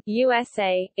 Journalism,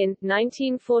 USA, in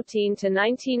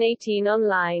 1914–1918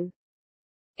 online.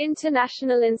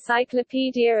 International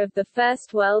Encyclopedia of the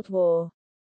First World War.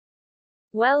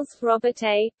 Wells, Robert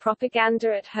A.,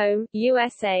 Propaganda at Home,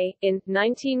 USA, in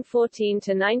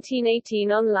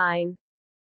 1914–1918 online.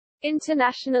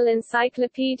 International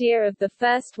Encyclopedia of the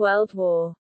First World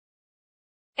War.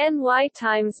 NY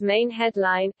Times main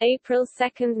headline, April 2,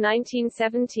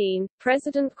 1917,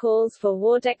 President calls for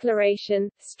war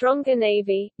declaration, stronger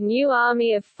navy, new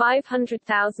army of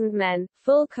 500,000 men,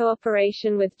 full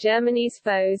cooperation with Germany's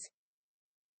foes.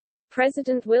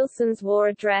 President Wilson's war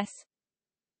address.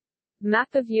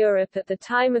 Map of Europe at the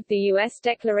time of the U.S.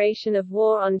 declaration of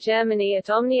war on Germany at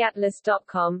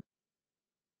omniatlas.com.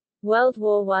 World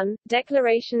War I,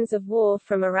 declarations of war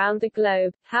from around the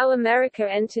globe, how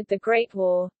America entered the Great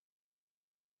War.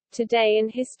 Today in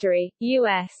History,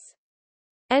 U.S.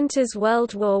 enters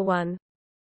World War I.